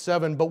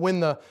 27, But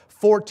when the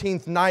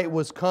 14th night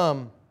was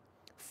come,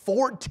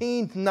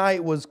 14th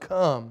night was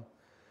come,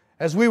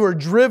 as we were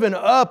driven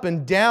up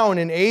and down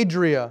in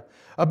Adria,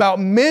 about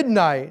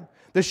midnight,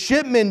 the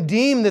shipmen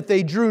deemed that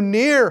they drew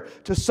near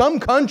to some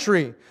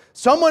country.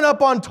 Someone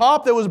up on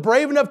top that was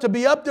brave enough to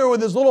be up there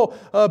with his little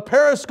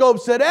periscope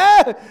said,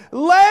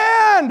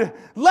 land!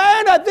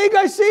 Land! I think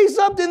I see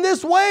something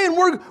this way, and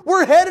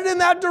we're headed in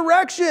that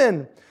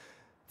direction.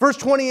 Verse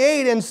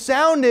 28, and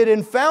sounded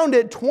and found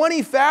it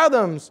 20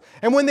 fathoms.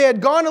 And when they had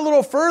gone a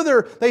little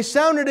further, they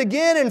sounded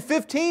again and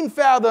 15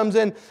 fathoms.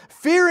 And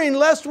fearing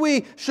lest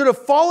we should have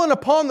fallen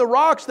upon the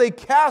rocks, they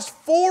cast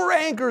 4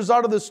 anchors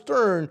out of the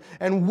stern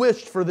and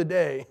wished for the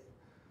day.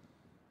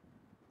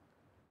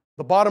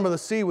 The bottom of the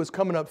sea was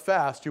coming up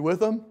fast. You with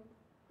them?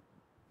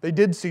 They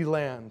did see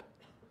land.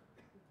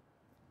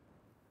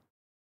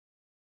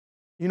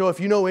 If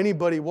you know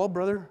anybody, well,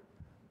 brother,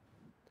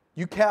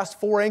 You cast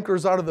 4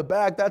 anchors out of the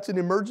back, that's an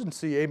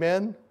emergency,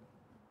 amen?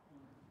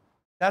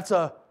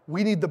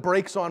 We need the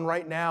brakes on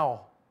right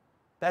now.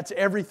 That's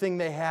everything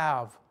they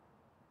have.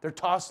 They're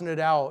tossing it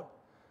out.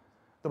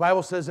 The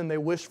Bible says, and they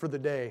wish for the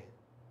day.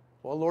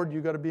 Well, Lord,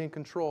 you've got to be in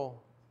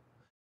control.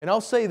 And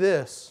I'll say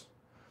this,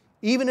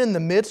 even in the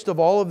midst of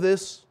all of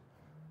this,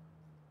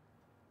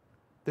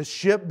 the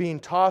ship being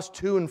tossed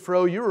to and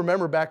fro, you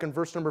remember back in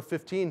verse number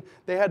 15,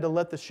 they had to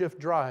let the ship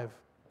drive.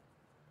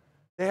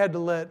 They had to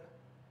let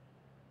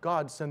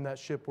God send that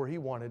ship where He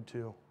wanted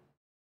to.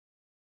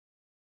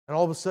 And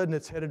all of a sudden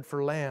it's headed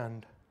for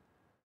land.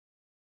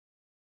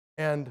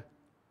 And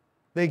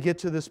they get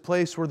to this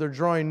place where they're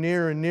drawing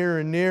near and near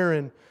and near,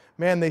 and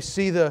man, they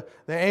see the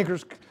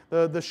anchors,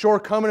 the shore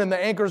coming, and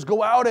the anchors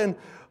go out, and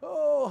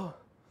oh,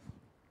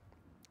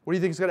 what do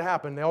you think is going to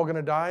happen? They all going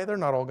to die? They're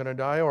not all going to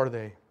die, are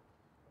they?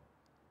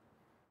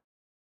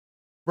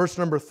 Verse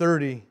number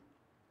 30.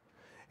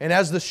 And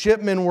as the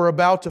shipmen were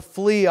about to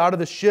flee out of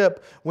the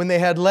ship, when they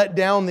had let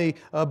down the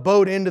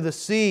boat into the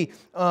sea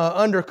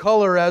under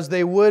color, as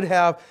they would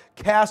have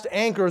cast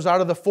anchors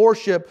out of the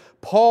foreship,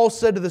 Paul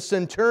said to the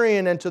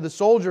centurion and to the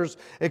soldiers,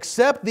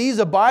 except these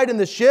abide in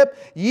the ship,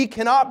 ye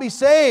cannot be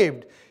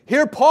saved.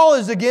 Here Paul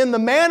is again the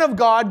man of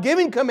God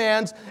giving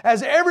commands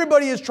as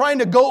everybody is trying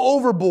to go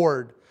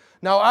overboard.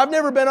 Now, I've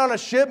never been on a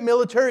ship,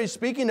 military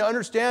speaking, to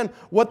understand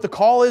what the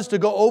call is to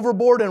go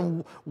overboard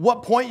and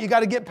what point you got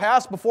to get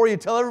past before you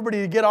tell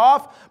everybody to get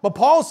off. But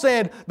Paul's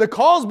saying the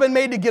call's been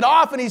made to get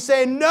off, and he's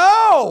saying,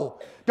 no,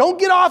 don't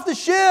get off the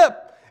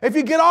ship. If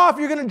you get off,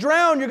 you're going to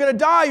drown, you're going to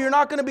die, you're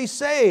not going to be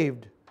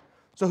saved.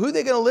 So who are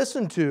they going to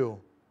listen to?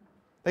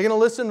 They're going to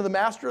listen to the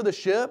master of the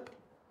ship?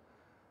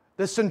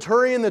 The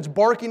centurion that's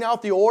barking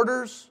out the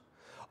orders?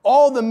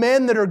 All the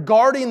men that are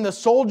guarding the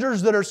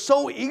soldiers that are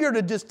so eager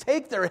to just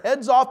take their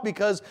heads off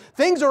because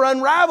things are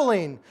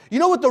unraveling. You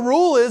know what the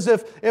rule is?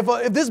 If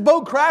this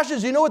boat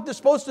crashes, you know what they're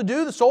supposed to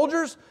do, the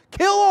soldiers?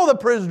 Kill all the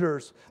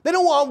prisoners. They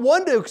don't want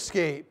one to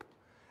escape.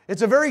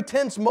 It's a very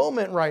tense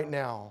moment right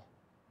now.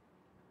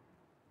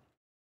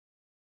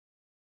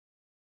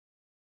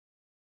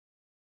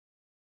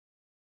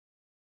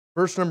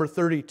 Verse number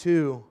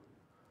 32.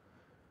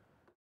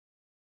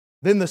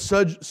 Then the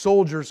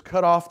soldiers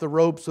cut off the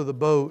ropes of the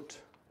boat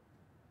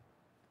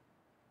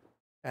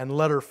and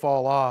let her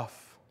fall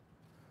off.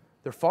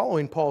 They're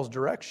following Paul's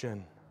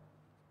direction.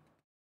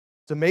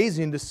 It's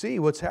amazing to see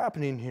what's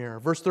happening here.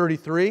 Verse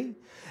 33,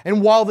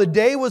 and while the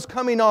day was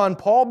coming on,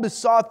 Paul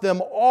besought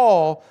them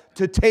all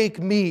to take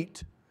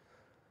meat.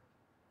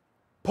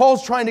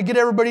 Paul's trying to get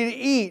everybody to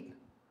eat.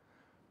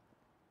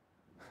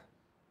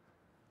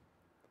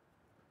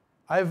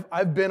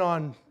 I've been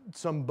on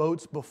some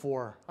boats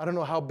before. I don't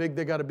know how big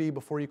they got to be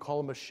before you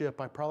call them a ship.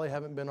 I probably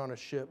haven't been on a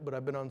ship, but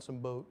I've been on some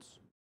boats.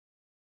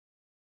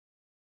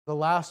 The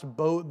last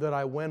boat that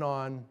I went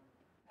on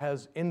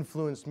has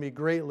influenced me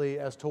greatly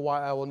as to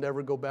why I will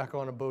never go back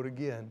on a boat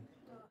again.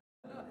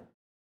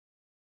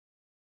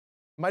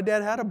 My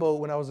dad had a boat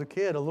when I was a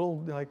kid, a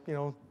little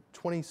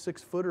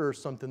 26-footer or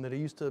something that we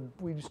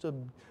used to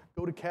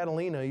go to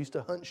Catalina. I used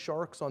to hunt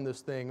sharks on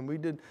this thing, and we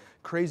did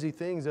crazy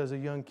things as a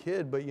young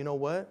kid, but you know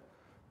what?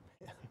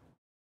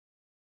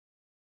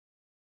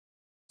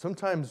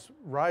 Sometimes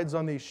rides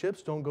on these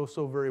ships don't go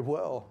so very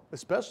well,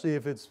 especially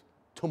if it's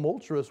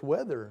tumultuous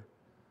weather.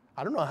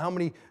 I don't know how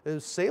many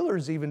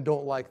sailors even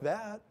don't like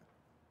that.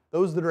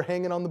 Those that are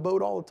hanging on the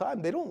boat all the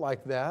time, they don't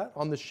like that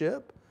on the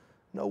ship.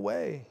 No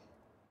way.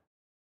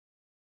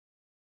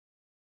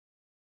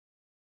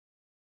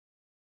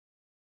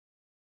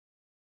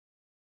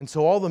 And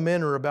so all the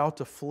men are about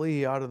to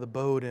flee out of the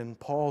boat, and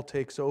Paul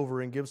takes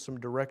over and gives some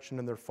direction,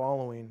 and they're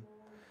following.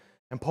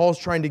 And Paul's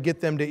trying to get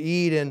them to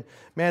eat. And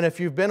man, if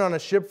you've been on a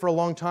ship for a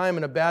long time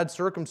in a bad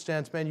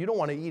circumstance, man, you don't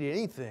want to eat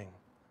anything.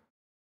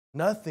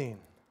 Nothing.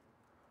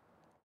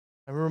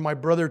 I remember my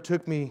brother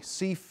took me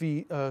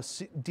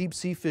deep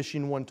sea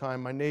fishing one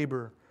time, my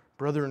neighbor,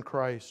 brother in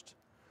Christ.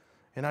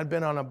 And I've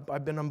been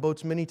on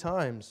boats many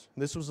times.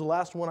 This was the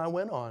last one I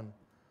went on.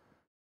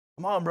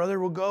 Come on, brother,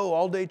 we'll go.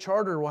 All-day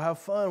charter. We'll have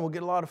fun. We'll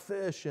get a lot of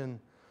fish. And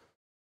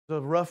it's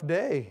a rough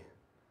day.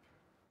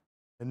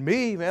 And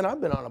me, man,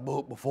 I've been on a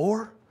boat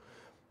before.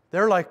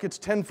 They're like, it's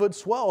 10-foot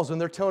swells,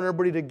 and they're telling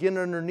everybody to get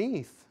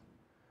underneath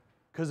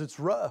because it's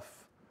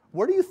rough.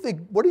 Where do you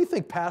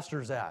think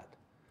pastor's at?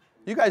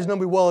 You guys know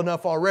me well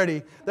enough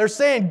already. They're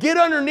saying, get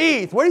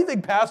underneath. Where do you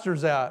think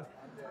pastor's at?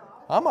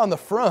 I'm on the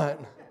front.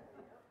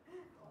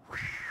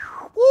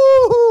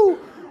 Woo-hoo!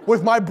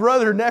 With my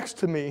brother next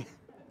to me.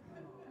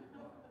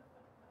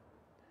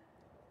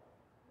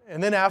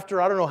 And then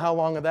after, I don't know how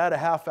long of that, a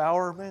half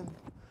hour, man,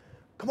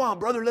 come on,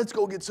 brother, let's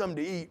go get something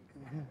to eat.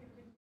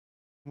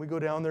 We go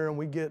down there and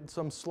we get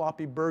some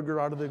sloppy burger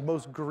out of the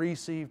most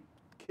greasy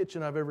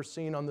kitchen I've ever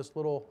seen on this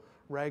little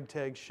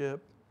ragtag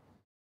ship.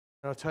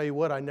 And I'll tell you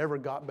what, I never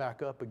got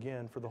back up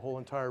again for the whole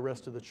entire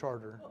rest of the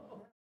charter.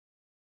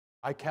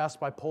 I cast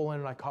my pole in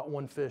and I caught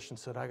one fish and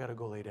said, I got to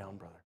go lay down,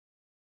 brother.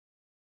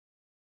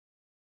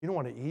 You don't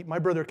want to eat. My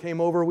brother came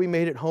over. We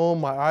made it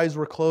home. My eyes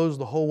were closed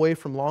the whole way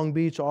from Long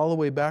Beach all the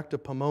way back to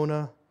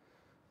Pomona.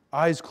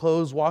 eyes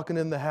closed, walking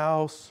in the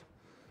house,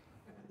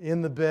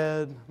 in the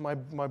bed. My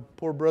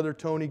poor brother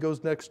Tony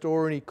goes next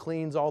door and he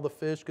cleans all the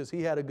fish because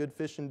he had a good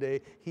fishing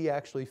day. He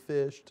actually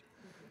fished.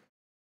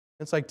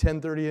 It's like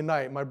 10:30 at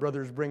night. My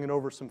brother's bringing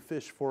over some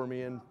fish for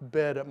me in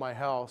bed at my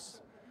house.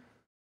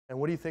 And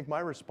what do you think my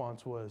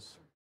response was?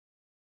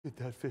 Get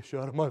that fish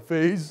out of my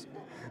face.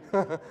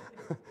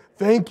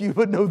 Thank you,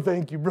 but no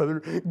thank you, brother.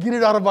 Get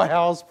it out of my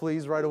house,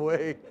 please, right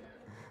away.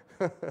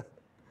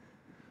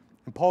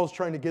 And Paul's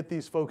trying to get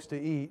these folks to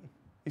eat.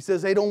 He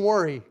says, hey, don't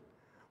worry.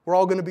 We're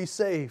all going to be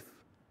safe.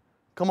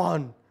 Come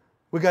on.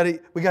 We got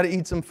to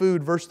eat some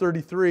food. Verse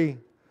 33.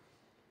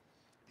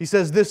 He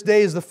says, this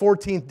day is the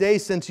 14th day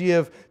since ye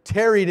have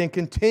tarried and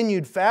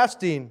continued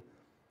fasting,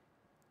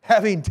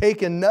 having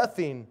taken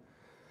nothing.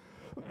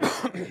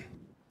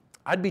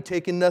 I'd be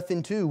taking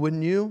nothing too,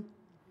 wouldn't you?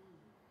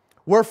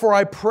 Wherefore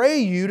I pray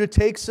you to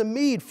take some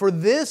meat, for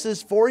this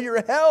is for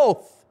your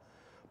health.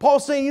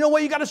 Paul's saying, you know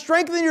what? You got to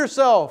strengthen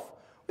yourself.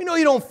 We know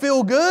you don't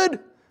feel good.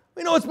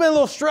 We know it's been a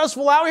little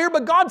stressful out here,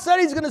 but God said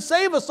He's going to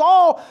save us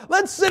all.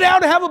 Let's sit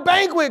down and have a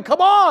banquet.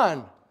 Come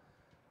on.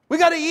 We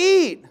got to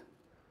eat.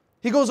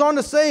 He goes on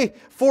to say,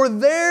 for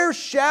there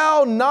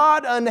shall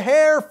not an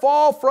hair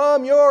fall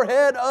from your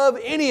head of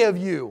any of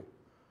you.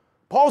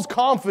 Paul's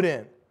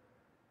confident.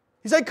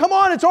 He's like, come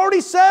on, it's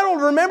already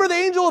settled. Remember, the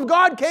angel of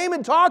God came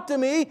and talked to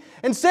me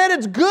and said,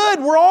 it's good.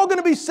 We're all going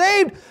to be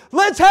saved.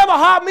 Let's have a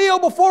hot meal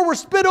before we're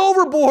spit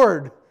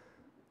overboard.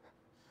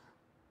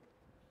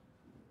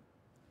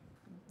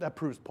 That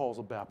proves Paul's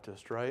a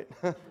Baptist, right?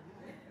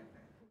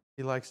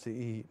 He likes to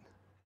eat.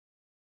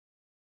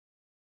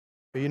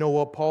 But you know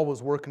what? Paul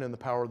was working in the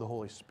power of the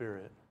Holy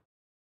Spirit.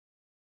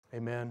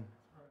 Amen.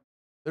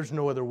 There's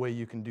no other way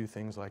you can do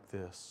things like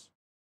this.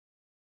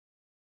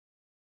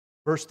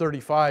 Verse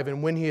 35,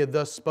 and when he had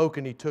thus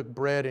spoken, he took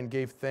bread and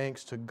gave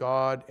thanks to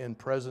God in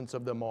presence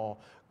of them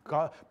all.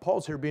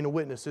 Paul's here being a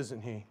witness,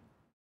 isn't he?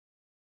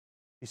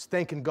 He's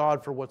thanking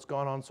God for what's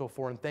gone on so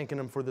far and thanking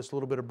Him for this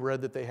little bit of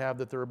bread that they have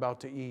that they're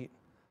about to eat.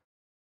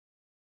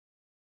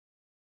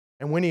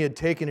 And when he had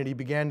taken it, he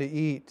began to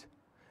eat.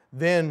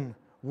 Then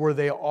were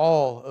they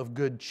all of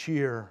good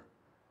cheer,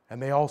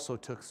 and they also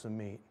took some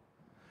meat.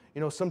 You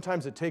know,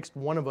 sometimes it takes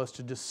one of us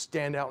to just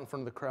stand out in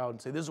front of the crowd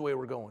and say, this is the way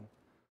we're going.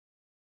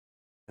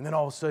 And then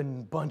all of a sudden,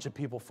 a bunch of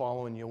people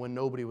following you when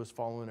nobody was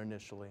following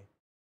initially.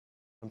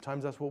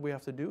 Sometimes that's what we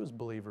have to do as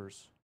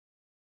believers.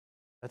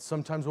 That's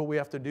sometimes what we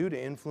have to do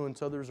to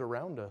influence others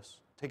around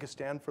us. Take a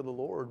stand for the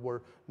Lord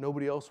where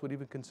nobody else would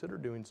even consider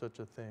doing such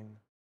a thing.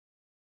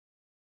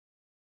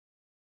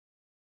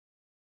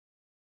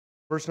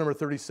 Verse number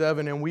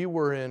 37, and we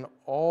were in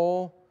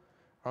all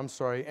in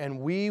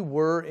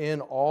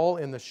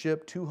the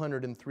ship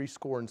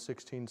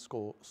 216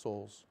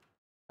 souls.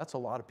 That's a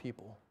lot of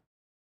people.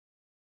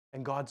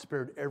 And God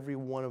spared every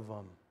one of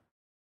them.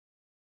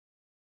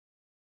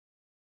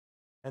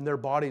 And their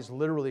bodies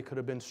literally could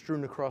have been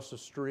strewn across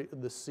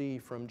the sea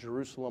from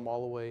Jerusalem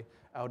all the way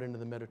out into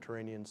the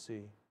Mediterranean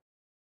Sea.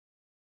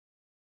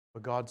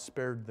 But God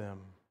spared them.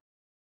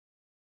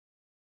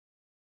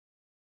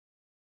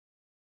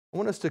 I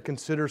want us to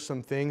consider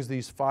some things,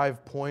 these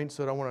 5 points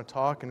that I want to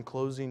talk in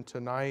closing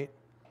tonight.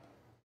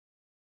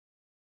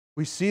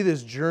 We see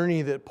this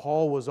journey that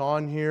Paul was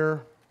on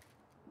here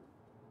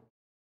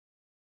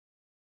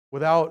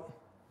without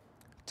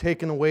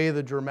taking away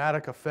the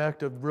dramatic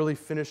effect of really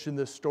finishing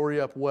this story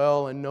up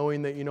well and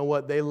knowing that, you know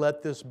what, they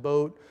let this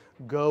boat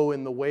go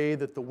in the way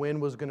that the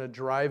wind was going to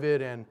drive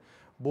it, and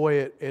boy,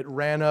 it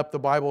ran up, the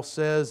Bible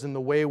says, in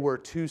the way where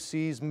two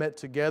seas met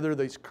together.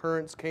 These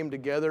currents came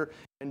together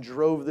and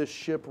drove this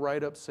ship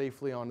right up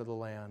safely onto the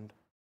land.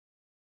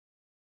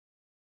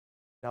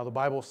 Now, the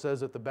Bible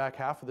says that the back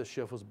half of the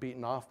ship was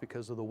beaten off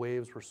because of the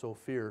waves were so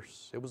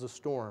fierce. It was a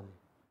storm,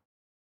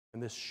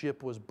 and this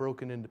ship was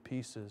broken into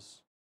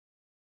pieces.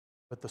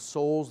 But the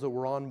souls that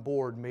were on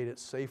board made it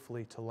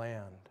safely to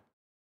land.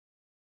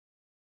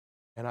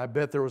 And I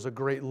bet there was a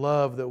great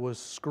love that was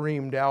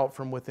screamed out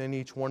from within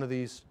each one of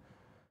these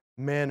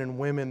men and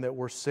women that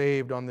were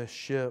saved on this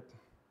ship.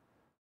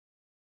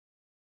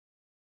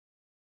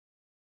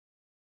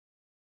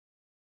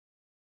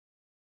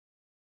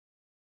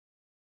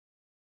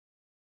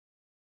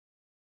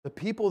 The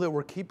people that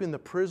were keeping the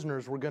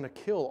prisoners were going to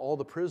kill all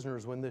the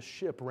prisoners when this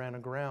ship ran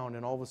aground,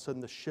 and all of a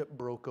sudden the ship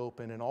broke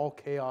open and all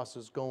chaos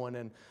is going,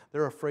 and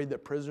they're afraid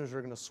that prisoners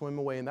are going to swim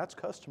away, and that's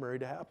customary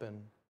to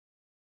happen.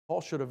 Paul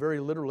should have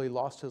very literally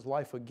lost his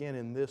life again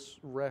in this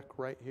wreck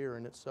right here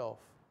in itself.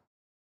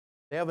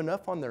 They have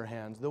enough on their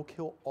hands. They'll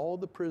kill all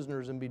the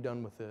prisoners and be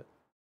done with it,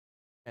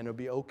 and it'll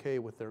be okay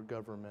with their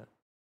government.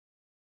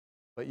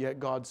 But yet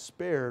God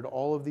spared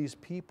all of these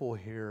people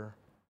here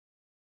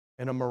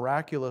in a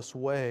miraculous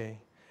way.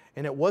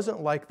 And it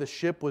wasn't like the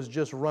ship was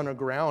just run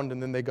aground and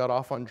then they got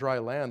off on dry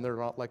land. They're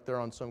not like they're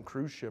on some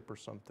cruise ship or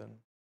something.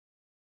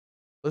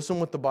 Listen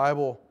what the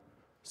Bible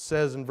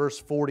says in verse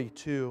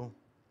 42.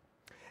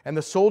 And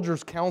the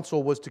soldiers'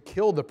 counsel was to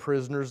kill the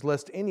prisoners,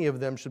 lest any of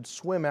them should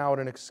swim out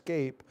and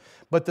escape.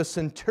 But the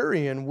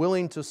centurion,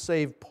 willing to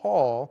save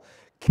Paul,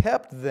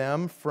 kept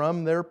them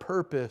from their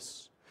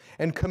purpose.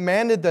 and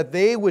commanded that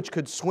they which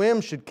could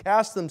swim should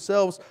cast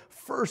themselves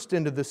first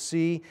into the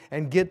sea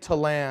and get to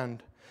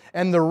land.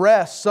 And the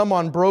rest, some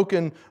on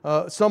board,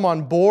 some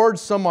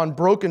on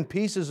broken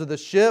pieces of the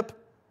ship.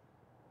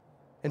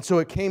 And so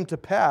it came to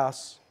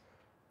pass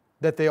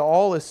that they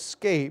all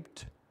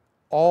escaped,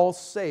 all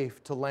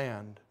safe to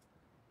land.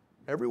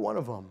 Every one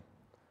of them.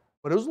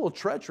 But it was a little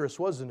treacherous,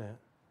 wasn't it?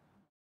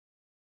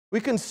 We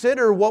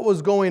consider what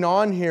was going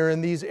on here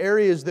in these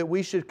areas that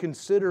we should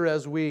consider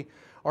as we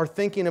are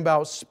thinking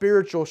about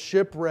spiritual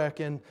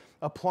shipwreck and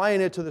applying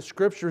it to the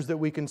Scriptures that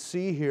we can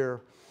see here.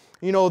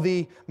 You know,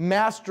 the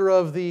master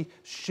of the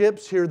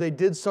ships here, they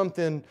did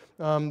something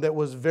that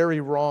was very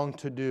wrong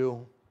to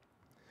do.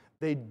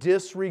 They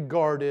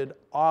disregarded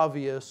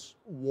obvious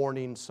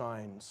warning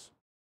signs.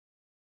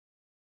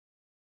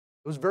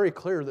 It was very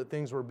clear that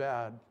things were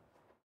bad.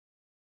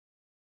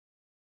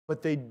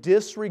 But they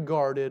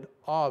disregarded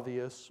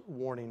obvious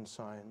warning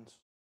signs.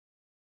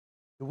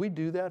 Do we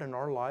do that in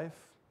our life?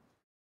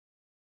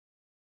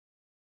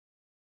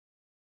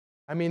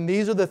 I mean,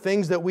 these are the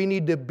things that we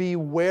need to be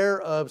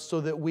aware of so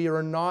that we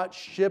are not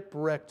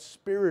shipwrecked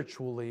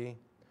spiritually.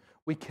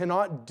 We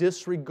cannot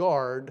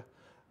disregard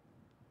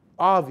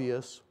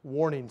obvious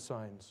warning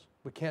signs.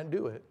 We can't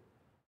do it.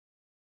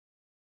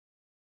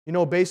 You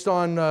know, based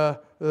on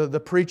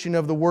the preaching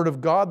of the Word of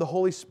God, the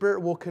Holy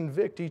Spirit will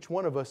convict each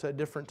one of us at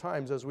different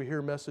times as we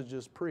hear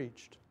messages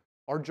preached.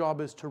 Our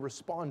job is to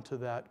respond to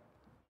that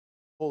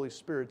Holy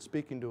Spirit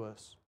speaking to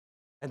us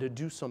and to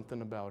do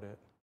something about it.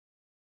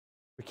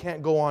 We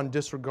can't go on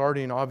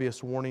disregarding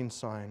obvious warning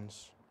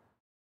signs.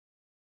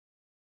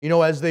 You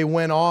know, as they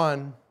went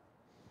on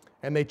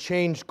and they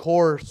changed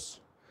course,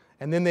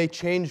 and then they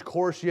changed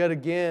course yet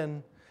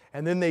again,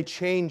 and then they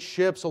changed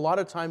ships. A lot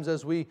of times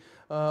as we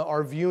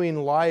are viewing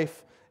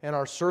life and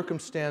our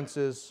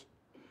circumstances,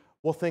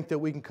 we'll think that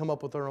we can come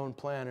up with our own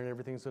plan and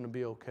everything's going to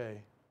be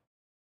okay.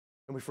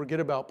 And we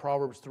forget about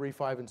Proverbs 3,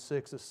 5, and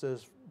 6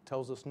 that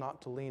tells us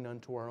not to lean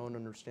unto our own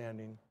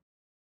understanding,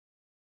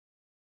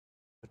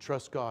 but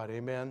trust God.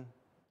 Amen?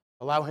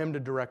 Allow Him to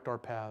direct our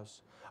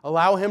paths.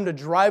 Allow Him to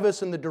drive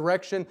us in the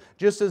direction,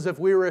 just as if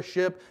we were a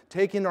ship,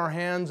 taking our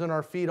hands and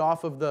our feet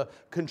off of the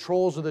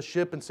controls of the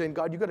ship and saying,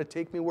 God, you've got to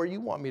take me where you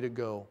want me to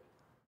go.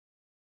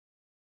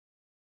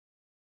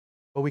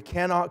 But we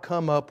cannot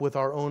come up with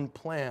our own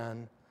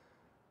plan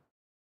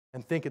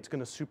and think it's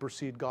going to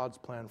supersede God's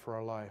plan for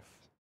our life.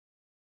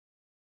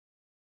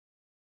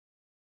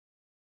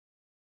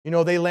 You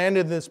know, they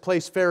landed in this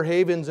place, Fair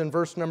Havens, in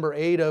verse number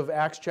 8 of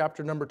Acts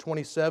chapter number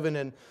 27,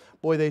 and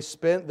boy, they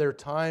spent their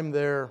time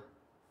there.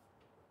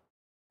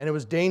 And it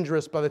was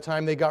dangerous by the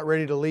time they got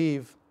ready to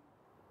leave.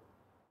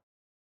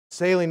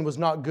 Sailing was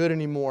not good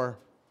anymore.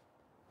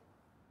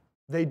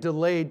 They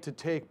delayed to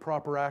take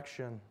proper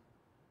action.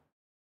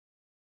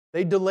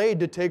 They delayed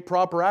to take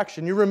proper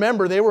action. You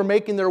remember, they were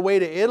making their way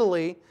to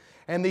Italy,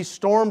 and these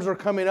storms are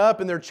coming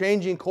up, and they're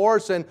changing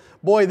course, and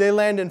boy, they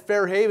land in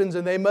Fair Havens,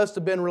 and they must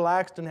have been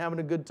relaxed and having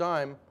a good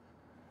time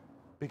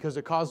because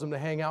it caused them to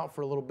hang out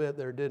for a little bit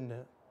there, didn't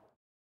it?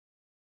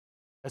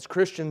 As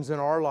Christians in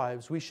our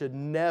lives, we should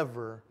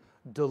never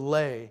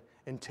delay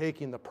in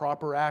taking the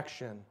proper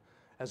action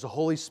as the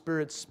Holy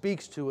Spirit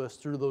speaks to us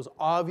through those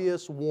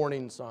obvious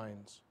warning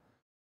signs.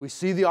 We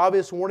see the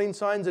obvious warning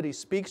signs that He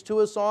speaks to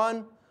us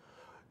on.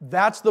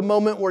 That's the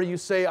moment where you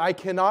say, I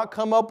cannot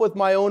come up with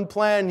my own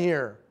plan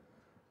here.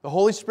 The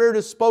Holy Spirit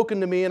has spoken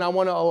to me and I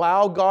want to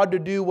allow God to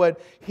do what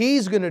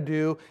He's going to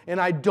do, and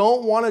I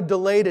don't want to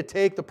delay to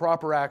take the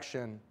proper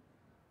action.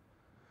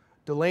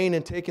 Delaying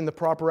and taking the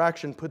proper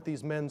action put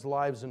these men's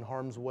lives in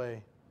harm's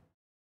way.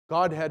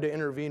 God had to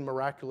intervene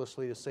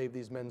miraculously to save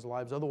these men's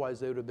lives.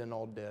 Otherwise, they would have been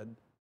all dead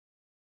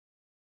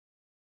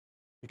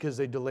because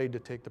they delayed to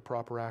take the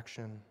proper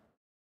action.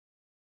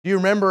 Do you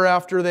remember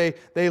after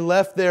they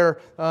left there,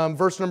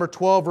 verse number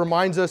 12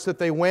 reminds us that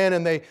they went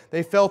and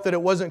they felt that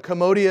it wasn't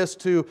commodious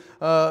to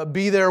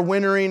be there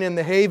wintering in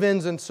the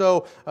havens. And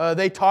so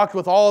they talked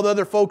with all the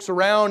other folks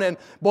around. And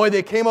boy,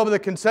 they came up with a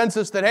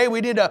consensus that, hey,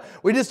 we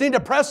just need to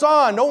press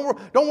on.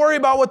 Don't worry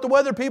about what the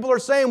weather people are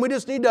saying. We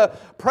just need to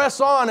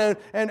press on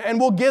and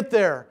we'll get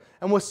there.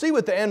 And we'll see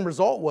what the end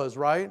result was,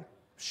 right?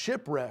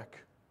 Shipwreck.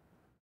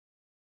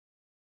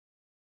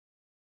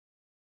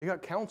 They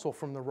got counsel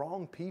from the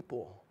wrong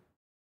people.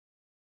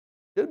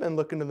 Should have been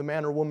looking to the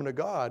man or woman of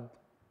God.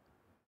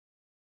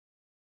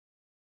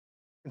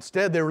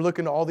 Instead, they were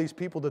looking to all these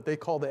people that they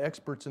call the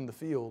experts in the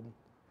field.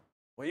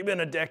 Well, you've been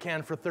a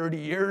deckhand for 30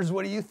 years.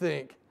 What do you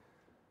think?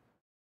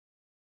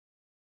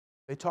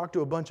 They talked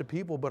to a bunch of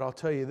people, but I'll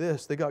tell you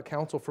this, they got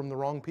counsel from the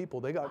wrong people.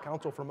 They got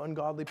counsel from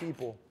ungodly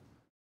people.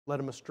 Led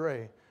them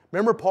astray.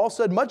 Remember, Paul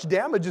said much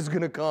damage is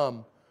going to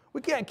come. We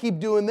can't keep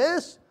doing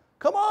this.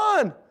 Come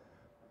on.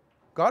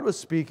 God was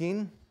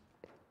speaking.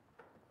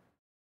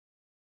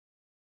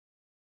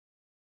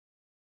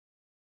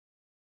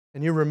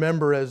 And you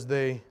remember as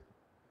they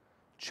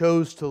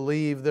chose to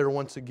leave there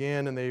once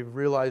again and they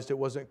realized it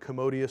wasn't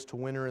commodious to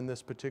winter in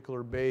this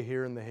particular bay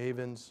here in the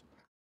Havens.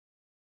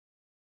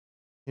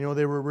 You know,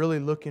 they were really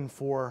looking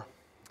for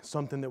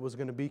something that was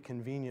going to be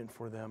convenient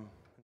for them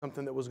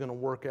something that was going to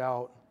work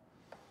out.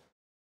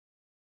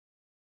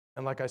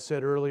 And like I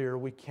said earlier,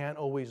 we can't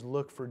always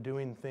look for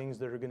doing things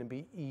that are going to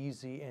be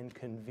easy and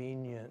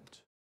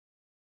convenient.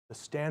 The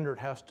standard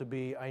has to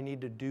be, I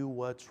need to do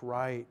what's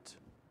right.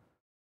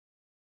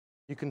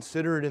 You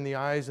consider it in the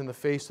eyes and the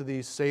face of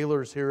these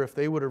sailors here, if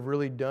they would have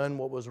really done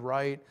what was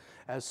right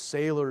as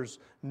sailors,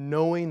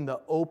 knowing the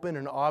open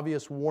and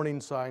obvious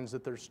warning signs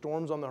that there's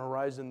storms on the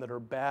horizon that are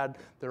bad,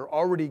 they're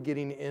already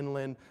getting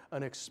inland,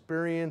 an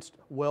experienced,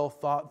 well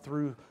thought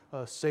through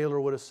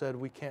sailor would have said,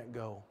 we can't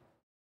go.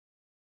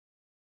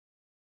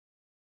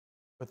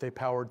 But they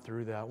powered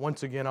through that.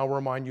 Once again, I'll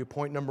remind you,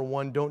 point number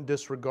 1, don't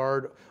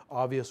disregard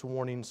obvious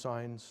warning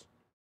signs.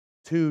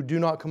 2, do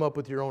not come up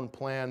with your own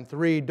plan.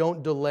 3,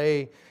 don't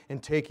delay in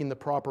taking the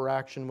proper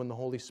action when the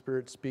Holy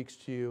Spirit speaks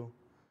to you.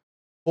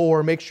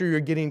 4, make sure you're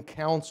getting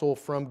counsel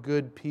from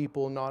good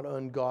people, not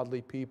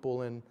ungodly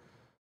people and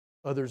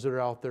others that are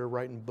out there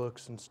writing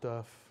books and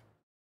stuff.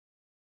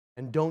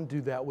 And don't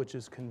do that which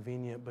is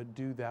convenient, but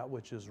do that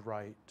which is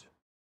right.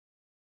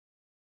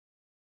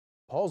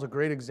 Paul's a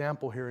great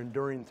example here,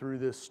 enduring through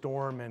this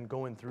storm and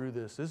going through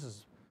this.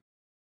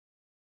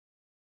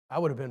 I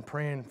would have been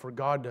praying for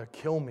God to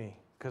kill me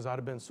because I'd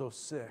have been so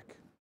sick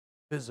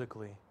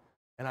physically.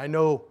 And I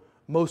know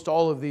most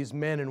all of these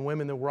men and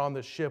women that were on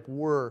the ship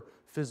were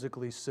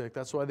physically sick.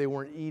 That's why they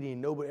weren't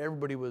eating.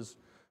 Everybody was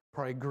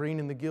probably green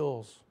in the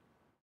gills,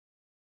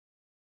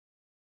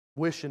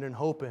 wishing and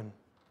hoping.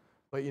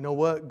 But you know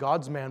what?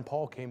 God's man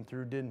Paul came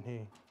through, didn't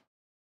he?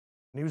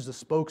 And he was the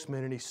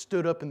spokesman, and he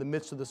stood up in the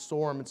midst of the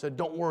storm and said,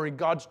 don't worry,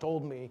 God's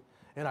told me,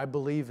 and I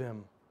believe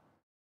him.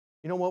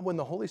 You know what? When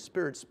the Holy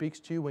Spirit speaks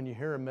to you, when you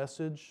hear a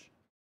message,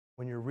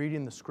 when you're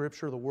reading the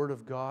Scripture, the Word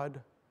of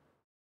God,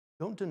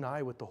 don't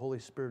deny what the Holy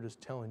Spirit is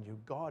telling you.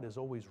 God is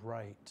always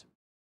right.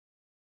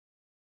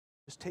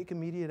 Just take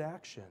immediate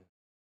action.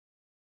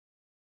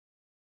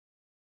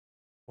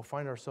 We'll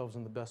find ourselves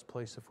in the best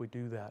place if we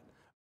do that.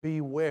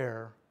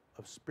 Beware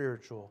of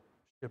spiritual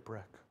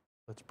shipwreck.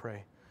 Let's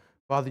pray.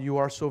 Father, you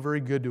are so very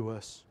good to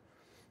us.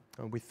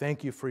 And we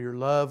thank you for your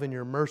love and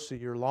your mercy,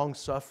 your long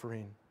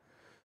suffering.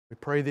 We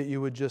pray that you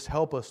would just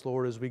help us,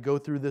 Lord, as we go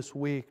through this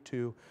week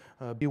to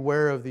be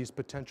aware of these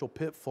potential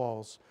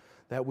pitfalls,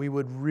 that we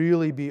would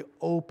really be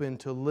open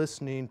to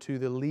listening to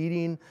the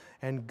leading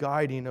and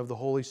guiding of the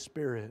Holy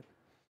Spirit,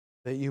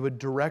 that you would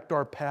direct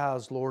our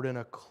paths, Lord, in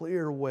a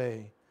clear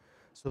way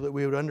so that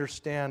we would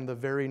understand the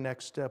very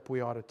next step we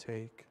ought to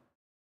take.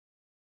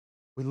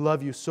 We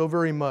love you so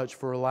very much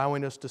for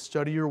allowing us to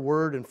study your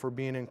word and for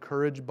being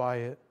encouraged by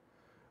it.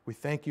 We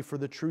thank you for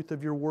the truth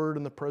of your word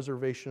and the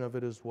preservation of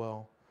it as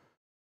well.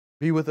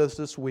 Be with us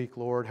this week,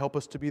 Lord. Help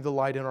us to be the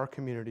light in our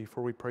community,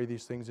 for we pray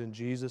these things in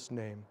Jesus'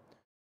 name.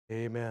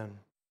 Amen.